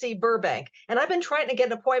NBC Burbank, and I've been trying to get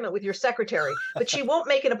an appointment with your secretary, but she won't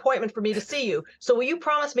make an appointment for me to see you. So will you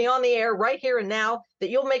promise me on the air right here and now that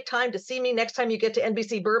you'll make time to see me next time you get to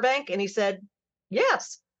NBC Burbank?" And he said,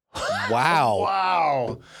 "Yes." Wow.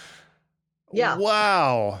 Wow. Yeah.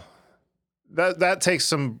 Wow. That takes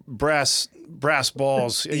some brass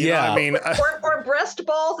balls. You know, I mean, or breast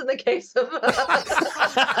balls in the case of.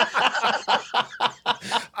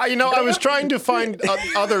 I was trying to find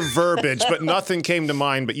other verbiage, but nothing came to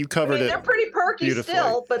mind. But you covered it. They're pretty perky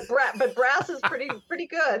still, but brass is pretty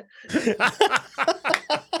good.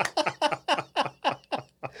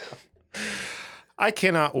 I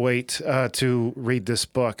cannot wait to read this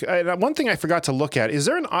book. One thing I forgot to look at, is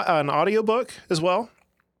there an audiobook as well?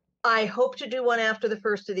 I hope to do one after the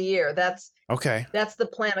first of the year. That's the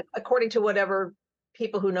plan, according to whatever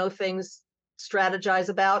people who know things strategize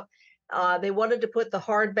about. They wanted to put the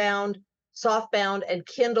hardbound, softbound, and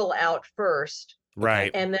Kindle out first.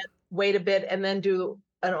 Right. And then wait a bit and then do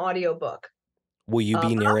an audiobook. Will you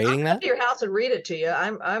be narrating I'll that? come to your house and read it to you.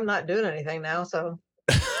 I'm not doing anything now, so.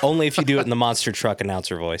 Only if you do it in the monster truck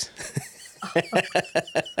announcer voice.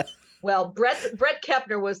 Well, Brett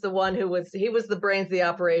Kepner was the one he was the brains of the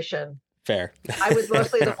operation. Fair. I was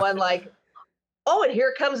mostly the one like, "Oh, and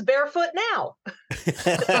here comes Barefoot now."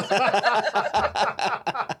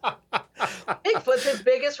 Bigfoot's his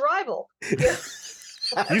biggest rival.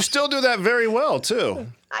 You still do that very well, too.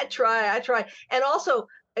 I try. And also,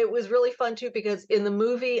 it was really fun, too, because in the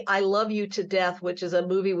movie I Love You to Death, which is a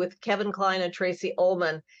movie with Kevin Kline and Tracy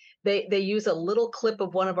Ullman, they use a little clip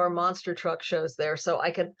of one of our monster truck shows there. So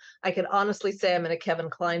I can honestly say I'm in a Kevin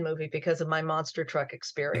Kline movie because of my monster truck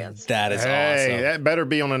experience. That is awesome. That better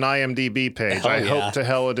be on an IMDb page. I hope to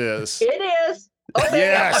hell it is. It is. Oh,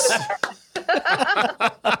 yes.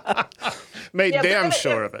 Made damn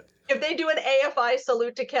sure of it. If they do an AFI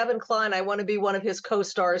salute to Kevin Kline, I want to be one of his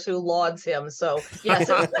co-stars who lauds him. So yes,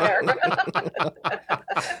 it's there.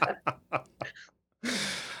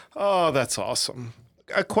 Oh, that's awesome.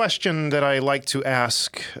 A question that I like to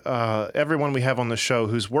ask everyone we have on the show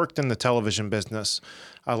who's worked in the television business,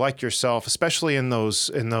 like yourself, especially in those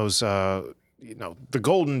the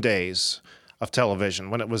golden days of television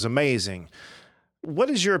when it was amazing. What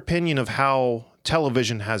is your opinion of how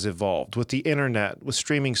television has evolved with the internet, with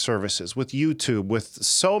streaming services, with YouTube, with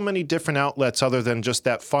so many different outlets other than just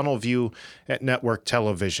that funnel view at network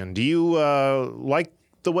television? Do you like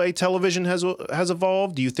the way television has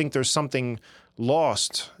evolved? Do you think there's something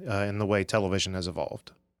lost in the way television has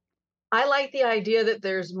evolved? I like the idea that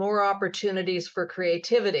there's more opportunities for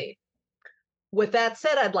creativity. With that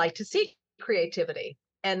said, I'd like to see creativity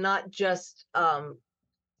and not just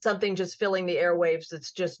something just filling the airwaves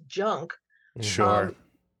that's just junk. Sure.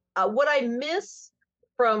 What I miss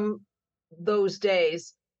from those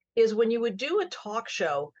days is when you would do a talk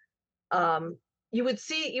show, you would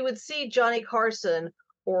see Johnny Carson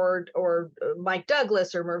or Mike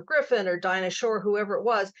Douglas or Merv Griffin or Dinah Shore, whoever it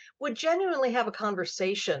was, would genuinely have a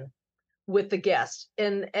conversation with the guest.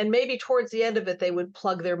 And maybe towards the end of it, they would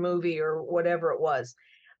plug their movie or whatever it was.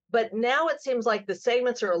 But now it seems like the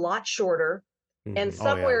segments are a lot shorter. And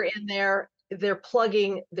somewhere in there, they're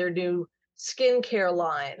plugging their new skincare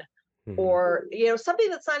line or, something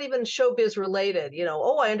that's not even showbiz related.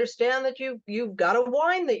 Oh, I understand that you've got a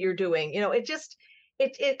wine that you're doing.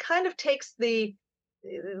 It kind of takes the,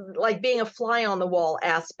 like being a fly on the wall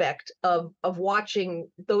aspect of watching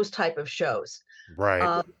those type of shows.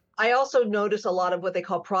 Right. I also notice a lot of what they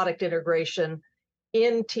call product integration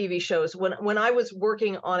in TV shows. When I was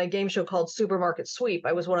working on a game show called Supermarket Sweep,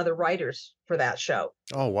 I was one of the writers for that show.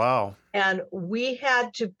 Oh, wow. And we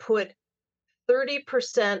had to put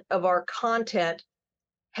 30% of our content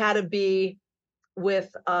had to be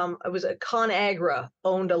with it was a ConAgra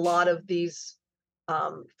owned a lot of these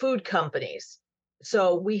food companies.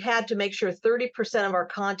 So we had to make sure 30% of our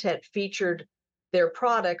content featured their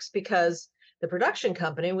products because the production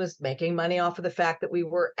company was making money off of the fact that we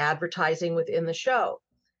were advertising within the show.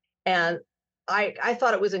 And I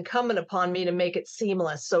thought it was incumbent upon me to make it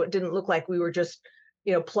seamless so it didn't look like we were just,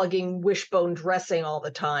 plugging wishbone dressing all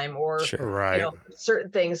the time or, Right.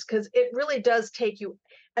 certain things, because it really does take you.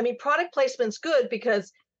 I mean, product placement's good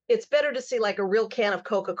because it's better to see like a real can of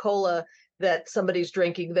Coca-Cola that somebody's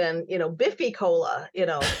drinking than, Biffy Cola,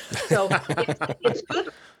 So it's good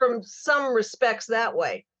from some respects that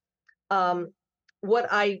way. What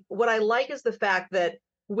I like is the fact that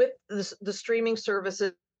with the streaming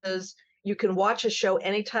services, you can watch a show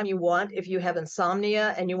anytime you want. If you have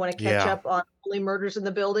insomnia and you want to catch up on Only Murders in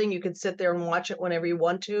the Building, you can sit there and watch it whenever you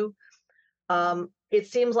want to. It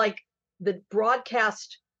seems like the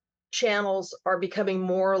broadcast channels are becoming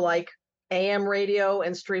more like AM radio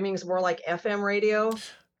and streaming is more like FM radio.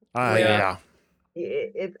 Yeah.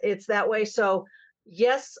 It's that way. So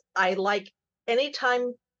yes, I like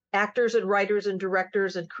anytime actors and writers and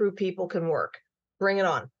directors and crew people can work. Bring it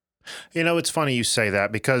on. It's funny you say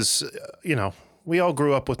that because, we all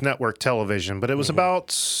grew up with network television, but it was about,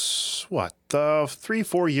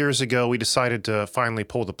 3-4 years ago, we decided to finally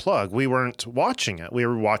pull the plug. We weren't watching it. We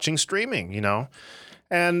were watching streaming,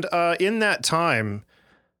 And in that time,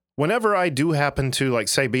 whenever I do happen to, like,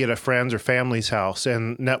 say, be at a friend's or family's house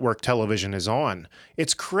and network television is on,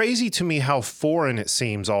 it's crazy to me how foreign it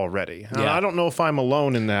seems already. Yeah. I don't know if I'm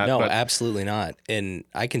alone in that. No, but absolutely not. And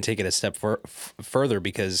I can take it a step further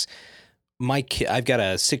because I've got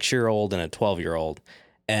a 6-year-old and a 12-year-old,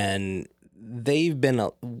 and they've been,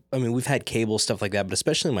 we've had cable, stuff like that, but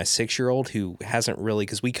especially my 6-year-old who hasn't really,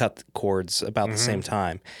 because we cut cords about the same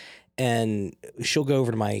time. And she'll go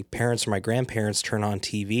over to my parents or my grandparents, turn on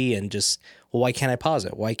TV and just, well, why can't I pause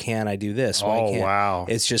it? Why can't I do this? Wow.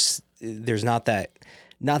 It's just, there's not that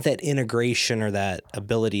integration or that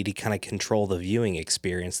ability to kind of control the viewing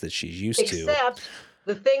experience that she's used to. Except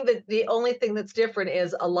the only thing that's different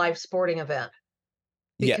is a live sporting event.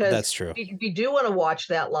 Because that's true. We do want to watch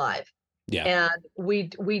that live. Yeah. And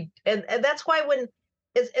that's why when,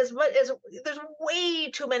 as much as there's way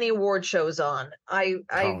too many award shows on, I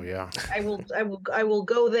will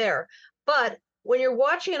go there. But when you're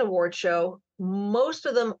watching an award show, most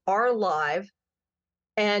of them are live,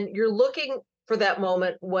 and you're looking for that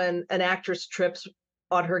moment when an actress trips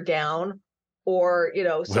on her gown, or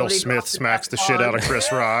Will Smith smacks the shit out of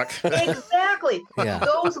Chris Rock. Exactly. Yeah.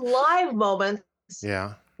 Those live moments.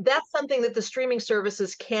 Yeah. That's something that the streaming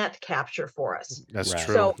services can't capture for us. That's Right.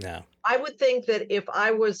 true. So Yeah. I would think that if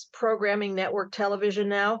I was programming network television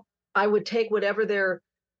now, I would take whatever their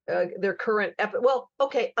current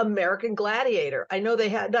American Gladiator. I know they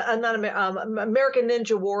had American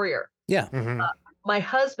Ninja Warrior. Yeah. Mhm. My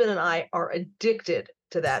husband and I are addicted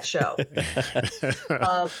to that show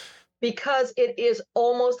because it is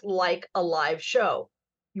almost like a live show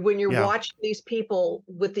when you're watching these people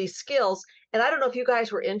with these skills. And I don't know if you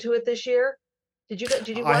guys were into it this year. Did you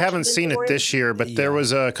watch I haven't seen it this year, but there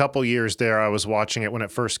was a couple years there I was watching it when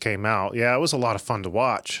it first came out. Yeah, it was a lot of fun to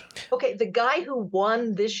watch. Okay, the guy who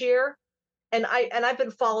won this year, and I've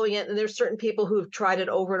been following it, and there's certain people who've tried it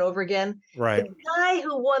over and over again. Right. The guy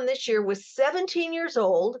who won this year was 17 years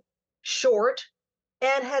old, short,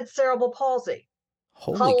 and had cerebral palsy.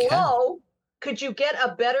 Holy cow. Could you get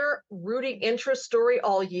a better rooting interest story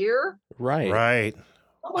all year? Right. Right.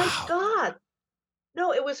 Oh my God.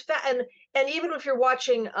 No, it was and even if you're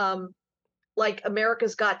watching like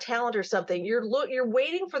America's Got Talent or something, you're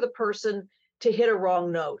waiting for the person to hit a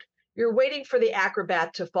wrong note. You're waiting for the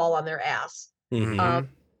acrobat to fall on their ass. Mhm.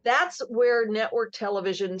 That's where network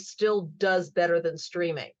television still does better than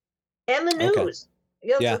streaming. And the news.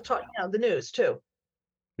 Yeah. The news too.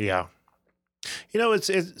 Yeah.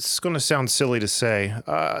 It's going to sound silly to say.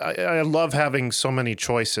 I love having so many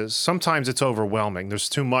choices. Sometimes it's overwhelming. There's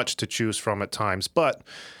too much to choose from at times. But,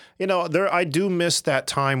 I do miss that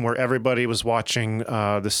time where everybody was watching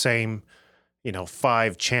the same,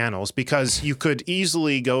 5 channels, because you could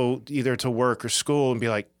easily go either to work or school and be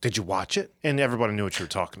like, did you watch it? And everybody knew what you were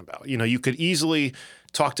talking about. You could easily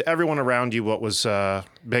talk to everyone around you what was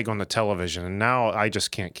big on the television, and now I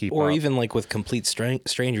just can't keep up. Or even like with complete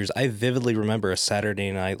strangers. I vividly remember a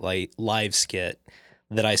Saturday Night Live skit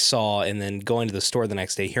that I saw, and then going to the store the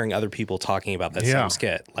next day, hearing other people talking about that same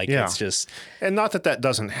skit. Like, it's just... And not that that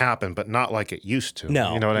doesn't happen, but not like it used to.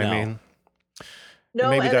 No. You know what I mean? No,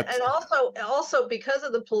 Maybe and also because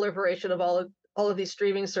of the proliferation of all of these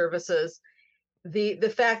streaming services,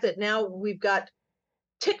 the fact that now we've got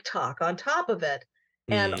TikTok on top of it,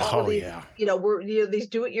 and all of these, these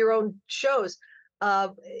do-it-your-own shows.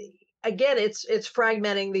 Again, it's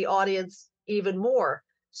fragmenting the audience even more.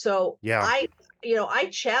 So I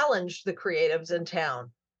challenged the creatives in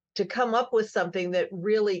town to come up with something that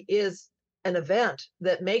really is an event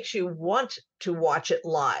that makes you want to watch it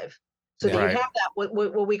live. So that you have that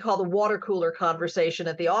what we call the water cooler conversation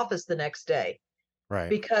at the office the next day. Right.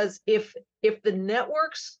 Because if the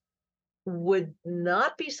networks would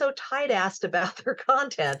not be so tight-assed about their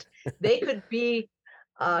content, they could be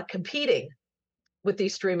competing with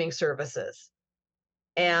these streaming services.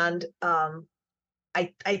 And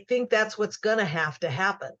I think that's what's going to have to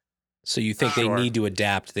happen. So you think they need to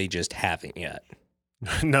adapt, they just haven't yet?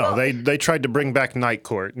 No, they tried to bring back Night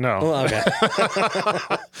Court. No. Well, okay.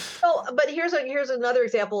 But here's another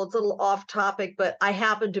example. It's a little off topic, but I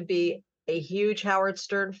happen to be a huge Howard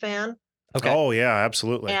Stern fan. Okay. Oh, yeah,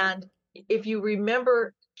 absolutely. And if you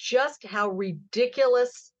remember just how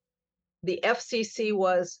ridiculous the FCC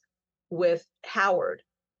was with Howard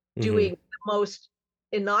doing the most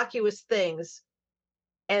innocuous things,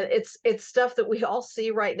 and it's stuff that we all see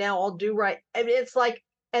right now, all do right. I mean, it's like,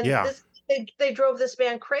 and this they drove this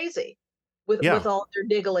man crazy with all their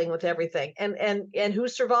niggling with everything, and who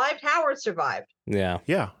survived? Howard survived. Yeah,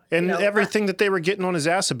 and everything that they were getting on his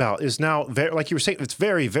ass about is now very, like you were saying, it's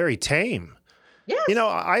very, very tame. Yes. You know,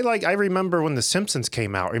 I remember when The Simpsons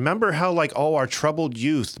came out. Remember how, like, our troubled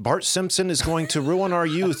youth, Bart Simpson is going to ruin our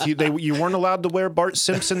youth. You weren't allowed to wear Bart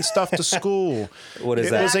Simpson stuff to school. What is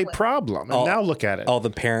that? It was a problem. And now look at it. All the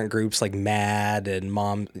parent groups like Mad and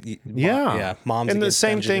Moms. And the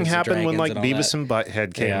same thing happened when, like, Beavis and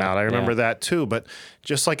Butthead came out. I remember that too. But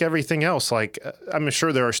just like everything else, like, I'm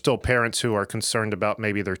sure there are still parents who are concerned about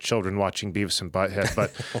maybe their children watching Beavis and Butthead.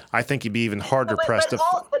 But I think you'd be even harder pressed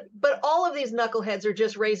But all of these knuckleheads are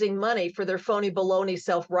just raising money for their phony baloney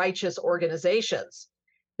self-righteous organizations.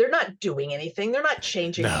 They're not doing anything. They're not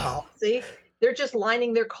changing policy. They're just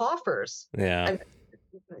lining their coffers. Yeah.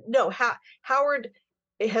 Howard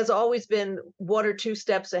has always been one or two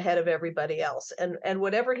steps ahead of everybody else. And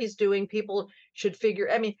whatever he's doing, people should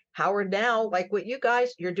figure. I mean, Howard now, like what you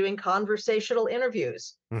guys, you're doing conversational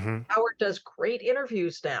interviews. Howard does great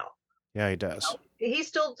interviews now. Yeah, he does. He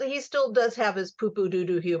still does have his poo-poo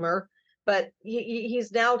doo-doo humor, but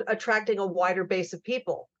he's now attracting a wider base of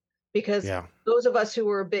people, because those of us who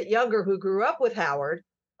were a bit younger, who grew up with Howard,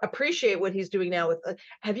 appreciate what he's doing now with.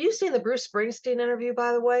 Have you seen the Bruce Springsteen interview,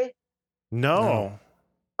 by the way? No.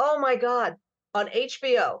 Oh my God. On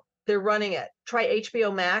HBO, they're running it. Try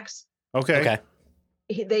HBO Max. Okay.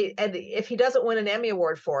 And if he doesn't win an Emmy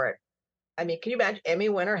Award for it, I mean, can you imagine Emmy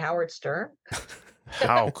winner Howard Stern?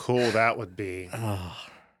 How cool that would be.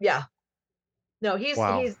 Yeah. No,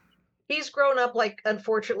 he's grown up like,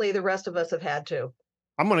 unfortunately, the rest of us have had to.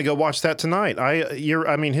 I'm going to go watch that tonight.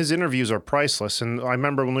 I mean, his interviews are priceless. And I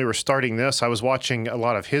remember when we were starting this, I was watching a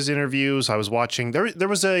lot of his interviews. I was watching, there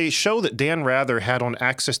was a show that Dan Rather had on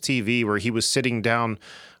Access TV where he was sitting down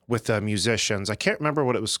with musicians. I can't remember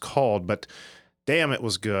what it was called, but damn, it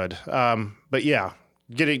was good. But yeah,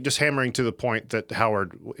 just hammering to the point that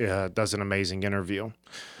Howard does an amazing interview.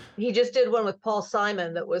 He just did one with Paul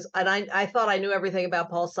Simon that was, and I thought I knew everything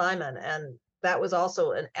about Paul Simon, and that was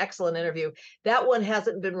also an excellent interview. That one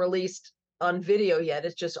hasn't been released on video yet.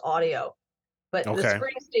 It's just audio. But the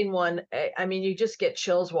Springsteen one, I mean, you just get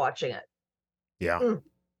chills watching it. Yeah.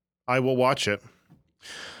 I will watch it.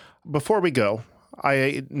 Before we go,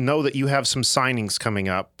 I know that you have some signings coming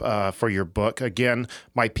up for your book. Again,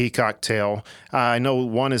 My Peacock Tale. I know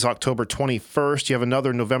one is October 21st. You have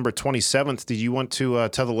another November 27th. Do you want to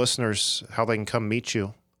tell the listeners how they can come meet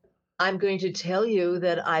you? I'm going to tell you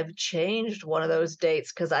that I've changed one of those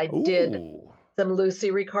dates because I did some Lucy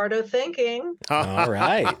Ricardo thinking. All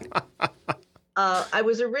right. I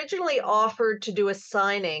was originally offered to do a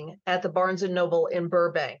signing at the Barnes & Noble in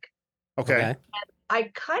Burbank. Okay. And I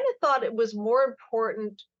kind of thought it was more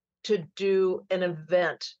important to do an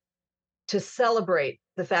event to celebrate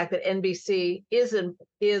the fact that NBC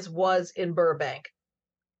was in Burbank,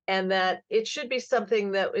 and that it should be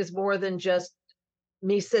something that is more than just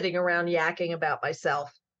me sitting around yakking about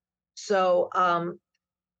myself. So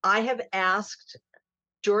I have asked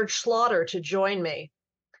George Slaughter to join me.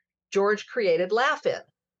 George created Laugh-In.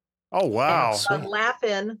 Oh, wow. On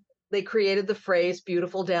Laugh-In, they created the phrase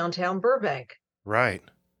beautiful downtown Burbank. Right.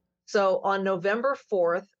 So on November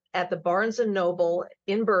 4th at the Barnes & Noble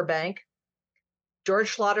in Burbank,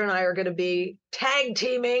 George Schlatter and I are going to be tag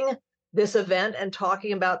teaming this event and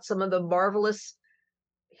talking about some of the marvelous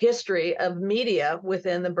history of media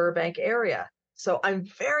within the Burbank area. So I'm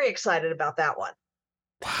very excited about that one.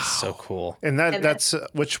 Wow. So cool. And that's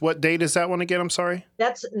what date is that one again? I'm sorry.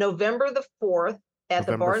 That's November the 4th at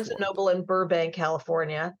the November Barnes 4th. & Noble in Burbank,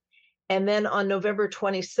 California. And then on November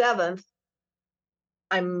 27th,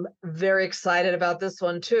 I'm very excited about this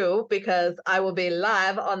one too, because I will be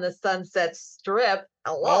live on the Sunset Strip.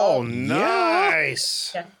 Hello. Oh,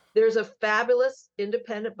 nice. Yeah. There's a fabulous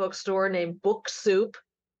independent bookstore named Book Soup.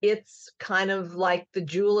 It's kind of like the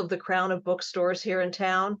jewel of the crown of bookstores here in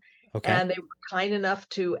town. Okay. And they were kind enough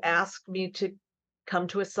to ask me to come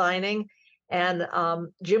to a signing. And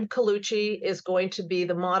Jim Colucci is going to be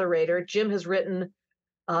the moderator. Jim has written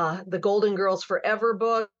the Golden Girls Forever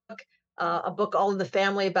book, a book all in the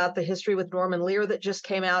family about the history with Norman Lear that just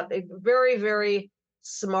came out. A very, very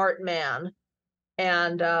smart man.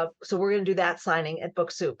 And so we're going to do that signing at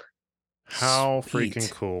Book Soup. How Sweet.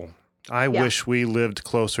 freaking cool. I wish we lived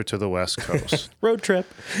closer to the West Coast. Road trip.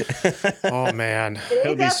 Oh, man. It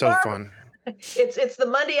would be so fun. It's the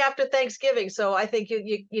Monday after Thanksgiving, so I think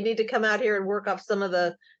you need to come out here and work off some of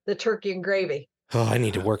the turkey and gravy. Oh, I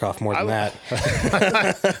need to work off more than that.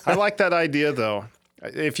 I like that idea, though.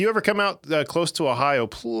 If you ever come out close to Ohio,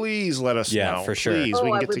 please let us know. Yeah, for sure. Please, we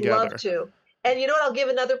can I get would together. love to. And you know what? I'll give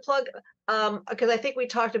another plug, because I think we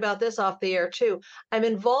talked about this off the air too. I'm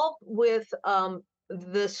involved with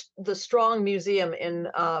the Strong Museum in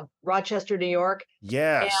Rochester, New York.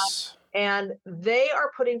 Yes. And they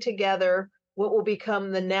are putting together what will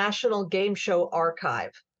become the National Game Show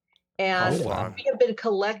Archive. And Oh, wow. we have been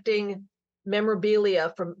collecting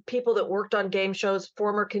memorabilia from people that worked on game shows,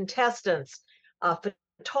 former contestants,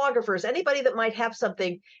 photographers, anybody that might have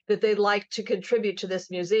something that they'd like to contribute to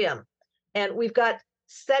this museum. And we've got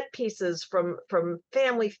set pieces from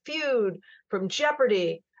Family Feud, from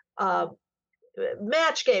Jeopardy,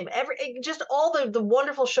 Match Game, just all the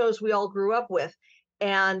wonderful shows we all grew up with.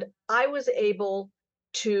 And I was able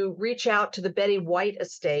to reach out to the Betty White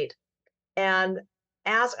estate and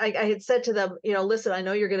ask, I had said to them, listen, I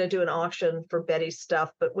know you're going to do an auction for Betty's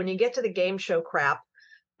stuff, but when you get to the game show crap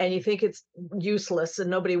and you think it's useless and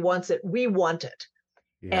nobody wants it, we want it.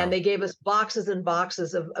 Yeah. And they gave us boxes and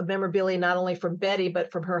boxes of memorabilia, not only from Betty,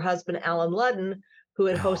 but from her husband, Alan Ludden, who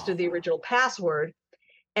had hosted the original Password.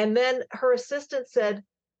 And then her assistant said,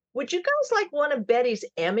 would you guys like one of Betty's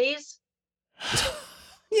Emmys?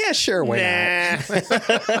 Yeah, sure. Why not? Just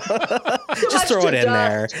Much throw to it in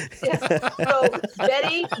there. Yeah. So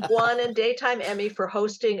Betty won a daytime Emmy for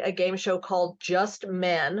hosting a game show called Just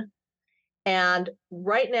Men. And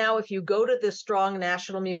right now, if you go to the Strong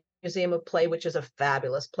National Museum of Play, which is a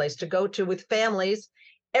fabulous place to go to with families,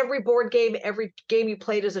 every board game, every game you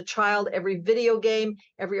played as a child, every video game,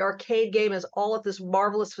 every arcade game is all at this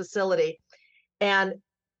marvelous facility. And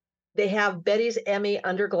they have Betty's Emmy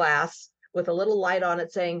under glass with a little light on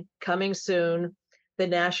it saying, coming soon, the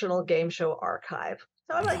National Game Show Archive.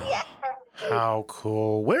 So I'm like, yeah. How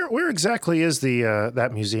cool. Where exactly is the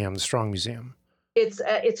that museum, the Strong Museum? It's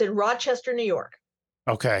in Rochester, New York.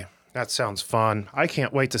 Okay. That sounds fun. I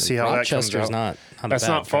can't wait to see how that comes Rochester's out. not That's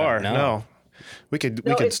not far. No. We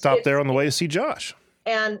could stop there on the way to see Josh.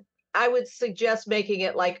 And I would suggest making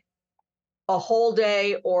it like a whole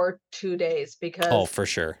day or 2 days, because for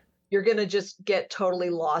sure. You're going to just get totally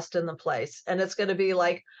lost in the place. And it's going to be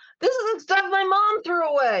like, this is the stuff my mom threw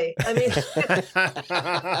away. I mean,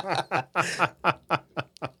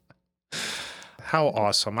 how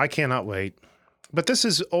awesome. I cannot wait. But this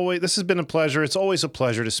has been a pleasure. It's always a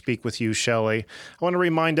pleasure to speak with you, Shelley. I want to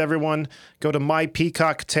remind everyone, go to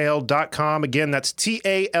mypeacocktale.com. Again, that's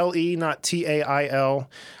T-A-L-E, not T-A-I-L.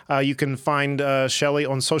 You can find Shelley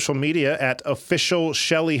on social media at official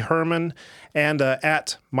Shelley Herman and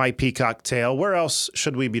at mypeacocktale. Where else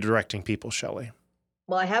should we be directing people, Shelley?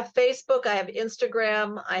 well, I have Facebook, I have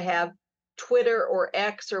Instagram, I have Twitter or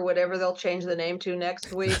X or whatever they'll change the name to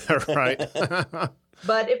next week. Right.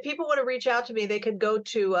 But if people want to reach out to me, they could go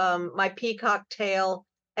to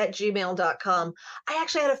mypeacocktale@gmail.com. I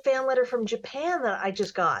actually had a fan letter from Japan that I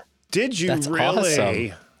just got. Did you That's really?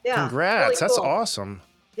 awesome. Yeah. Congrats. Really That's cool. awesome.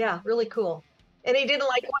 Yeah, really cool. And he didn't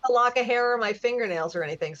like want a lock of hair or my fingernails or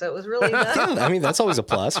anything. So it was really nice. I mean, that's always a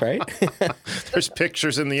plus, right? There's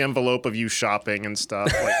pictures in the envelope of you shopping and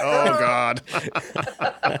stuff. Like, oh, God.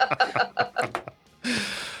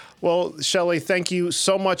 Well, Shelley, thank you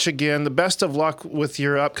so much again. The best of luck with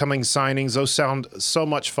your upcoming signings. Those sound so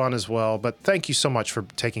much fun as well. But thank you so much for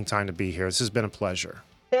taking time to be here. This has been a pleasure.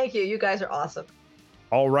 Thank you. You guys are awesome.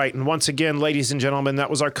 All right, and once again, ladies and gentlemen, that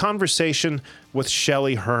was our conversation with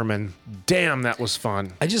Shelley Herman. Damn, that was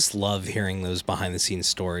fun. I just love hearing those behind-the-scenes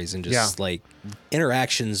stories and just like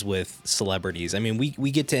interactions with celebrities. I mean,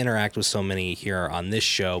 we get to interact with so many here on this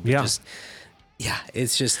show, but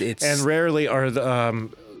it's and rarely are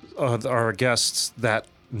our guests that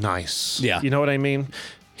nice. Yeah, you know what I mean.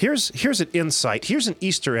 Here's an insight. Here's an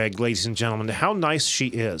Easter egg, ladies and gentlemen, to how nice she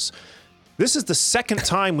is. This is the second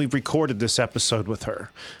time we've recorded this episode with her.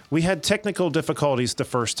 We had technical difficulties the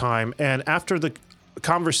first time, and after the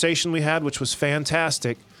conversation we had, which was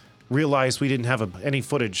fantastic, realized we didn't have any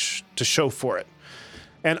footage to show for it.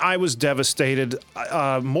 And I was devastated,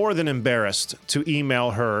 more than embarrassed, to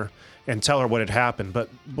email her and tell her what had happened. But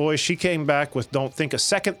boy, she came back with, don't think a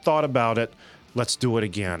second thought about it, let's do it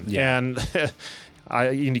again. Yeah. And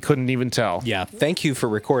you couldn't even tell. Yeah. Thank you for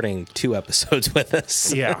recording 2 episodes with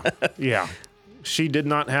us. Yeah. She did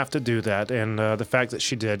not have to do that, and the fact that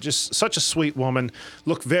she did, just such a sweet woman.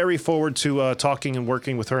 Look very forward to talking and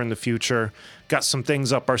working with her in the future. Got some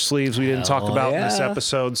things up our sleeves we didn't talk about in this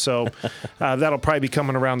episode, so that'll probably be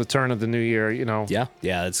coming around the turn of the new year, you know. Yeah,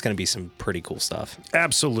 it's going to be some pretty cool stuff.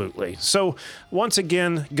 Absolutely. So once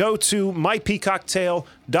again, go to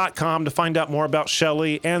mypeacocktale.com to find out more about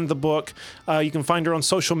Shelley and the book. You can find her on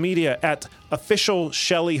social media at official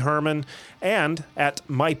Shelley Herman and at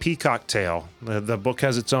My Peacock Tale. The book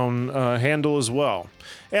has its own handle as well.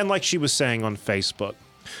 And like she was saying, on Facebook.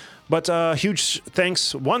 But huge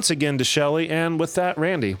thanks once again to Shelley. And with that,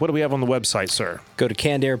 Randy, what do we have on the website, sir? Go to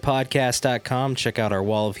cannedairpodcast.com. Check out our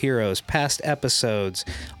Wall of Heroes, past episodes,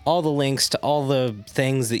 all the links to all the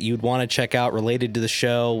things that you'd want to check out related to the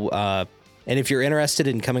show. And if you're interested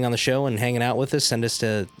in coming on the show and hanging out with us, send us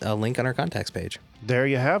a link on our contacts page. There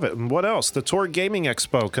you have it. And what else? The Tour Gaming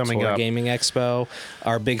Expo coming up. Tour Gaming Expo.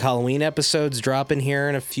 Our big Halloween episodes dropping here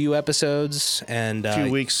in a few episodes. And a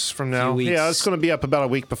few weeks from now. Yeah, it's going to be up about a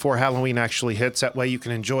week before Halloween actually hits. That way you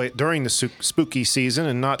can enjoy it during the spooky season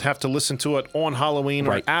and not have to listen to it on Halloween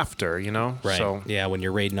or after, you know? Right. So, yeah, when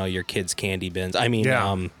you're raiding all your kids' candy bins. I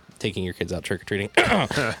mean, taking your kids out trick-or-treating.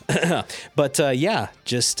 But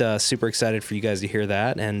just super excited for you guys to hear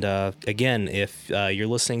that. And again, if you're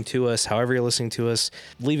listening to us, however you're listening to us,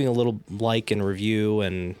 leaving a little like and review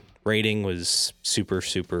and rating was super,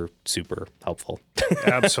 super, super helpful.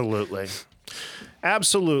 Absolutely.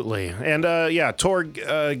 Absolutely. And Tour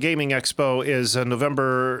Gaming Expo is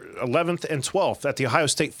November 11th and 12th at the Ohio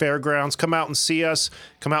State Fairgrounds. Come out and see us.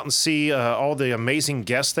 Come out and see all the amazing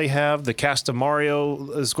guests they have. The cast of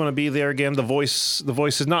Mario is going to be there again. The voice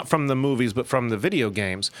is not from the movies, but from the video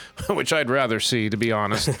games, which I'd rather see, to be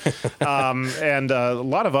honest. And a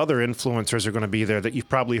lot of other influencers are going to be there that you've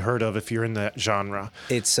probably heard of if you're in that genre.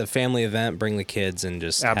 It's a family event. Bring the kids and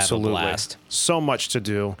just have a blast. So much to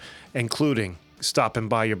do, including stopping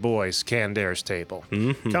by your boys, Canned Air's table.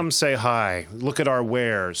 Mm-hmm. Come say hi. Look at our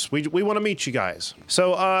wares. We want to meet you guys.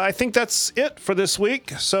 So I think that's it for this week.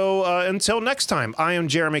 So until next time, I am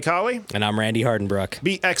Jeremy Colley. And I'm Randy Hardenbrook.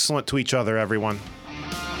 Be excellent to each other, everyone.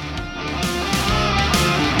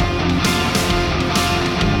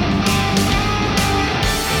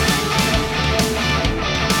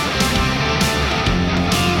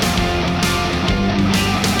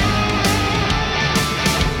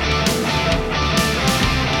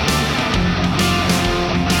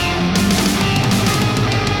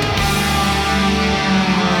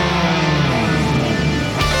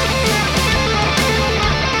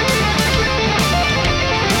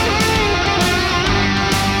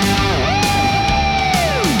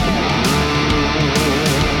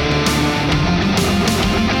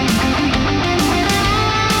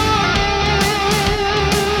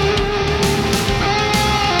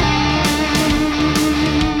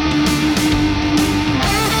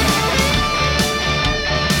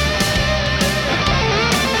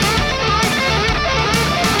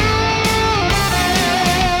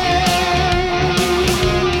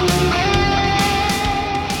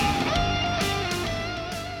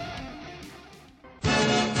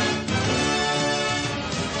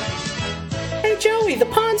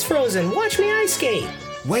 Watch me ice skate.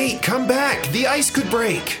 Wait, come back. The ice could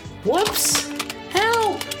break. Whoops.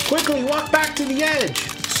 Help. Quickly walk back to the edge.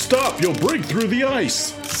 Stop, you'll break through the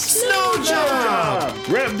ice. Snow jump!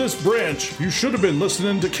 Grab this branch. You should have been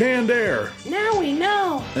listening to Canned Air. Now we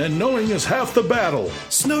know. And knowing is half the battle.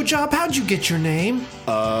 Snow Job, how'd you get your name?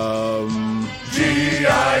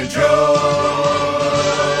 G.I. Joe!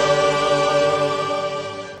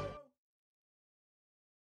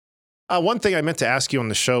 One thing I meant to ask you on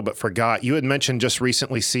the show but forgot, you had mentioned just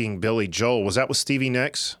recently seeing Billy Joel. Was that with Stevie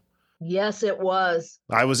Nicks? Yes, it was.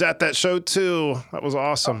 I was at that show too. That was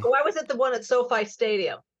awesome. Oh, I was at the one at SoFi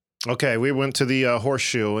Stadium. Okay, we went to the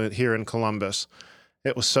Horseshoe here in Columbus.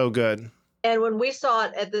 It was so good. And when we saw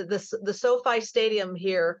it at the SoFi Stadium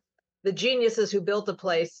here, the geniuses who built the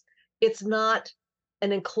place, it's not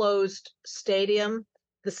an enclosed stadium.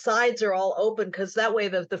 The sides are all open because that way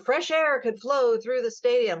the fresh air could flow through the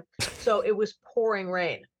stadium. So it was pouring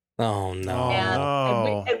rain. Oh no!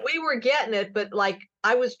 And we were getting it, but like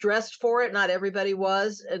I was dressed for it. Not everybody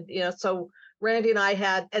was, and so Randy and I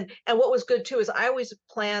had, and what was good too is I always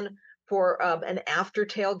plan for an after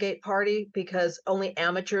tailgate party because only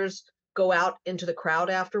amateurs go out into the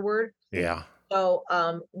crowd afterward. Yeah. So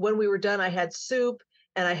when we were done, I had soup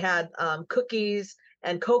and I had cookies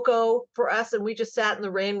and cocoa for us, and we just sat in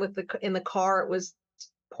the rain in the car. It was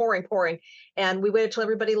pouring, and we waited till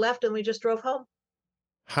everybody left, and we just drove home.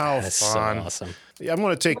 How That's fun! So awesome. Yeah, I'm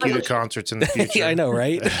going to take you to concerts in the future. Yeah, I know,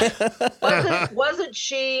 right? Wasn't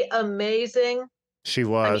she amazing? She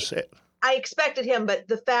was. I mean, I expected him, but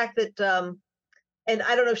the fact that, and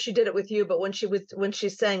I don't know if she did it with you, but when she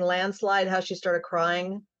sang "Landslide," how she started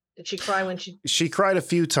crying. Did she cry when she? She cried a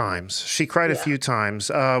few times. A few times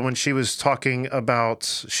when she was talking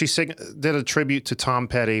about. She did a tribute to Tom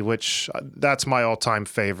Petty, which that's my all-time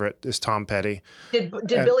favorite. Is Tom Petty. Did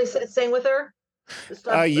Billy sing with her?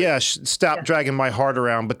 Yeah, Stop Dragging My Heart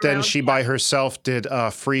Around. But then she by herself did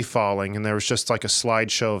Free Falling, and there was just like a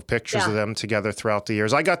slideshow of pictures of them together throughout the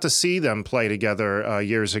years. I got to see them play together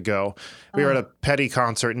years ago. We were at a Petty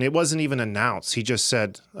concert, and it wasn't even announced. He just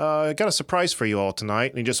said, I got a surprise for you all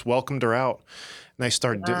tonight, and he just welcomed her out. And they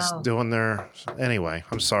started doing their... Anyway,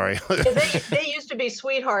 I'm sorry. they used to be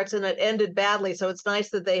sweethearts, and it ended badly, so it's nice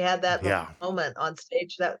that they had that moment on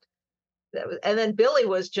stage. That was, and then Billy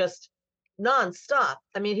was just nonstop.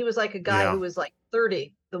 I mean, he was like a guy who was like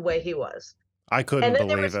 30 the way he was. I couldn't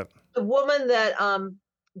believe it. The woman that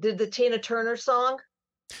did the Tina Turner song.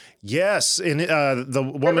 Yes, in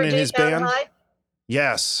the woman in his band.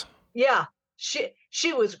 Yes. Yeah,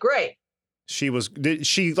 she was great. She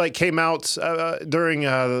like came out during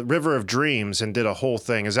River of Dreams and did a whole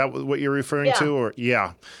thing. Is that what you're referring to? Or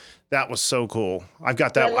that was so cool. I've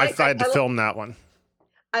got that. I had to film that one.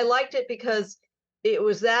 I liked it because it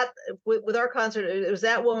was that with our concert, it was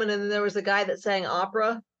that woman, and then there was a guy that sang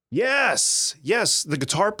opera. Yes, the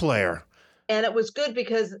guitar player. And it was good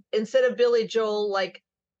because instead of Billy Joel, like,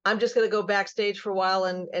 I'm just going to go backstage for a while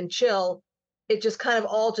and chill, it just kind of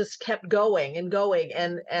all just kept going and going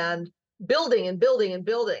and building and building and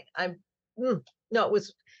building. That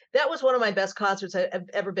was one of my best concerts I've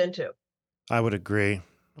ever been to. I would agree.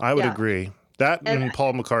 Agree. That and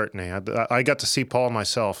Paul McCartney. I got to see Paul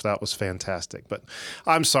myself. That was fantastic. But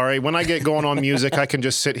I'm sorry. When I get going on music, I can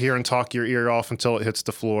just sit here and talk your ear off until it hits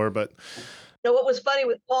the floor. But what was funny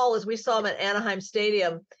with Paul is we saw him at Anaheim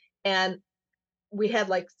Stadium, and we had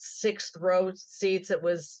like 6th row seats. It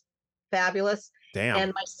was fabulous. Damn.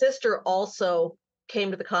 And my sister also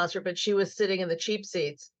came to the concert, but she was sitting in the cheap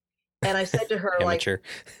seats. And I said to her,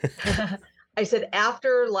 I said,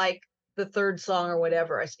 after like the 3rd song or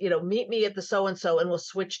whatever, meet me at the so-and-so and we'll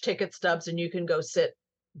switch ticket stubs and you can go sit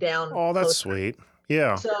down. Oh, that's sweet.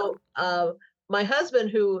 Yeah. So my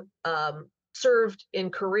husband, who served in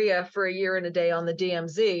Korea for a year and a day on the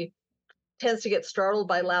DMZ, tends to get startled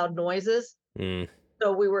by loud noises.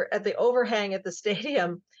 So we were at the overhang at the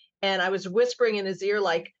stadium, and I was whispering in his ear,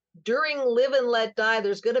 like, during Live and Let Die,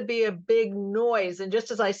 there's going to be a big noise. And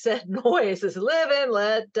just as I said noise, it's Live and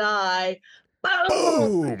Let Die.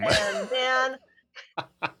 Boom! And man,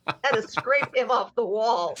 had to scrape him off the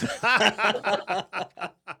wall.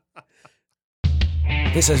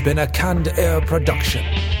 This has been a Canned Air production.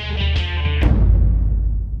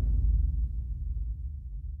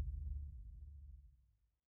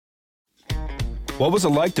 What was it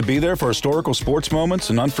like to be there for historical sports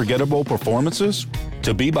moments and unforgettable performances?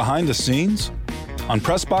 To be behind the scenes? On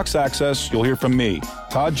Pressbox Access, you'll hear from me,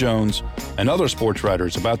 Todd Jones, and other sports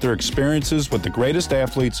writers about their experiences with the greatest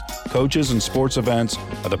athletes, coaches, and sports events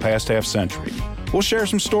of the past half century. We'll share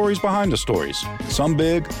some stories behind the stories, some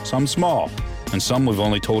big, some small, and some we've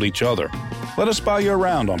only told each other. Let us spy you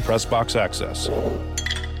around on Pressbox Access.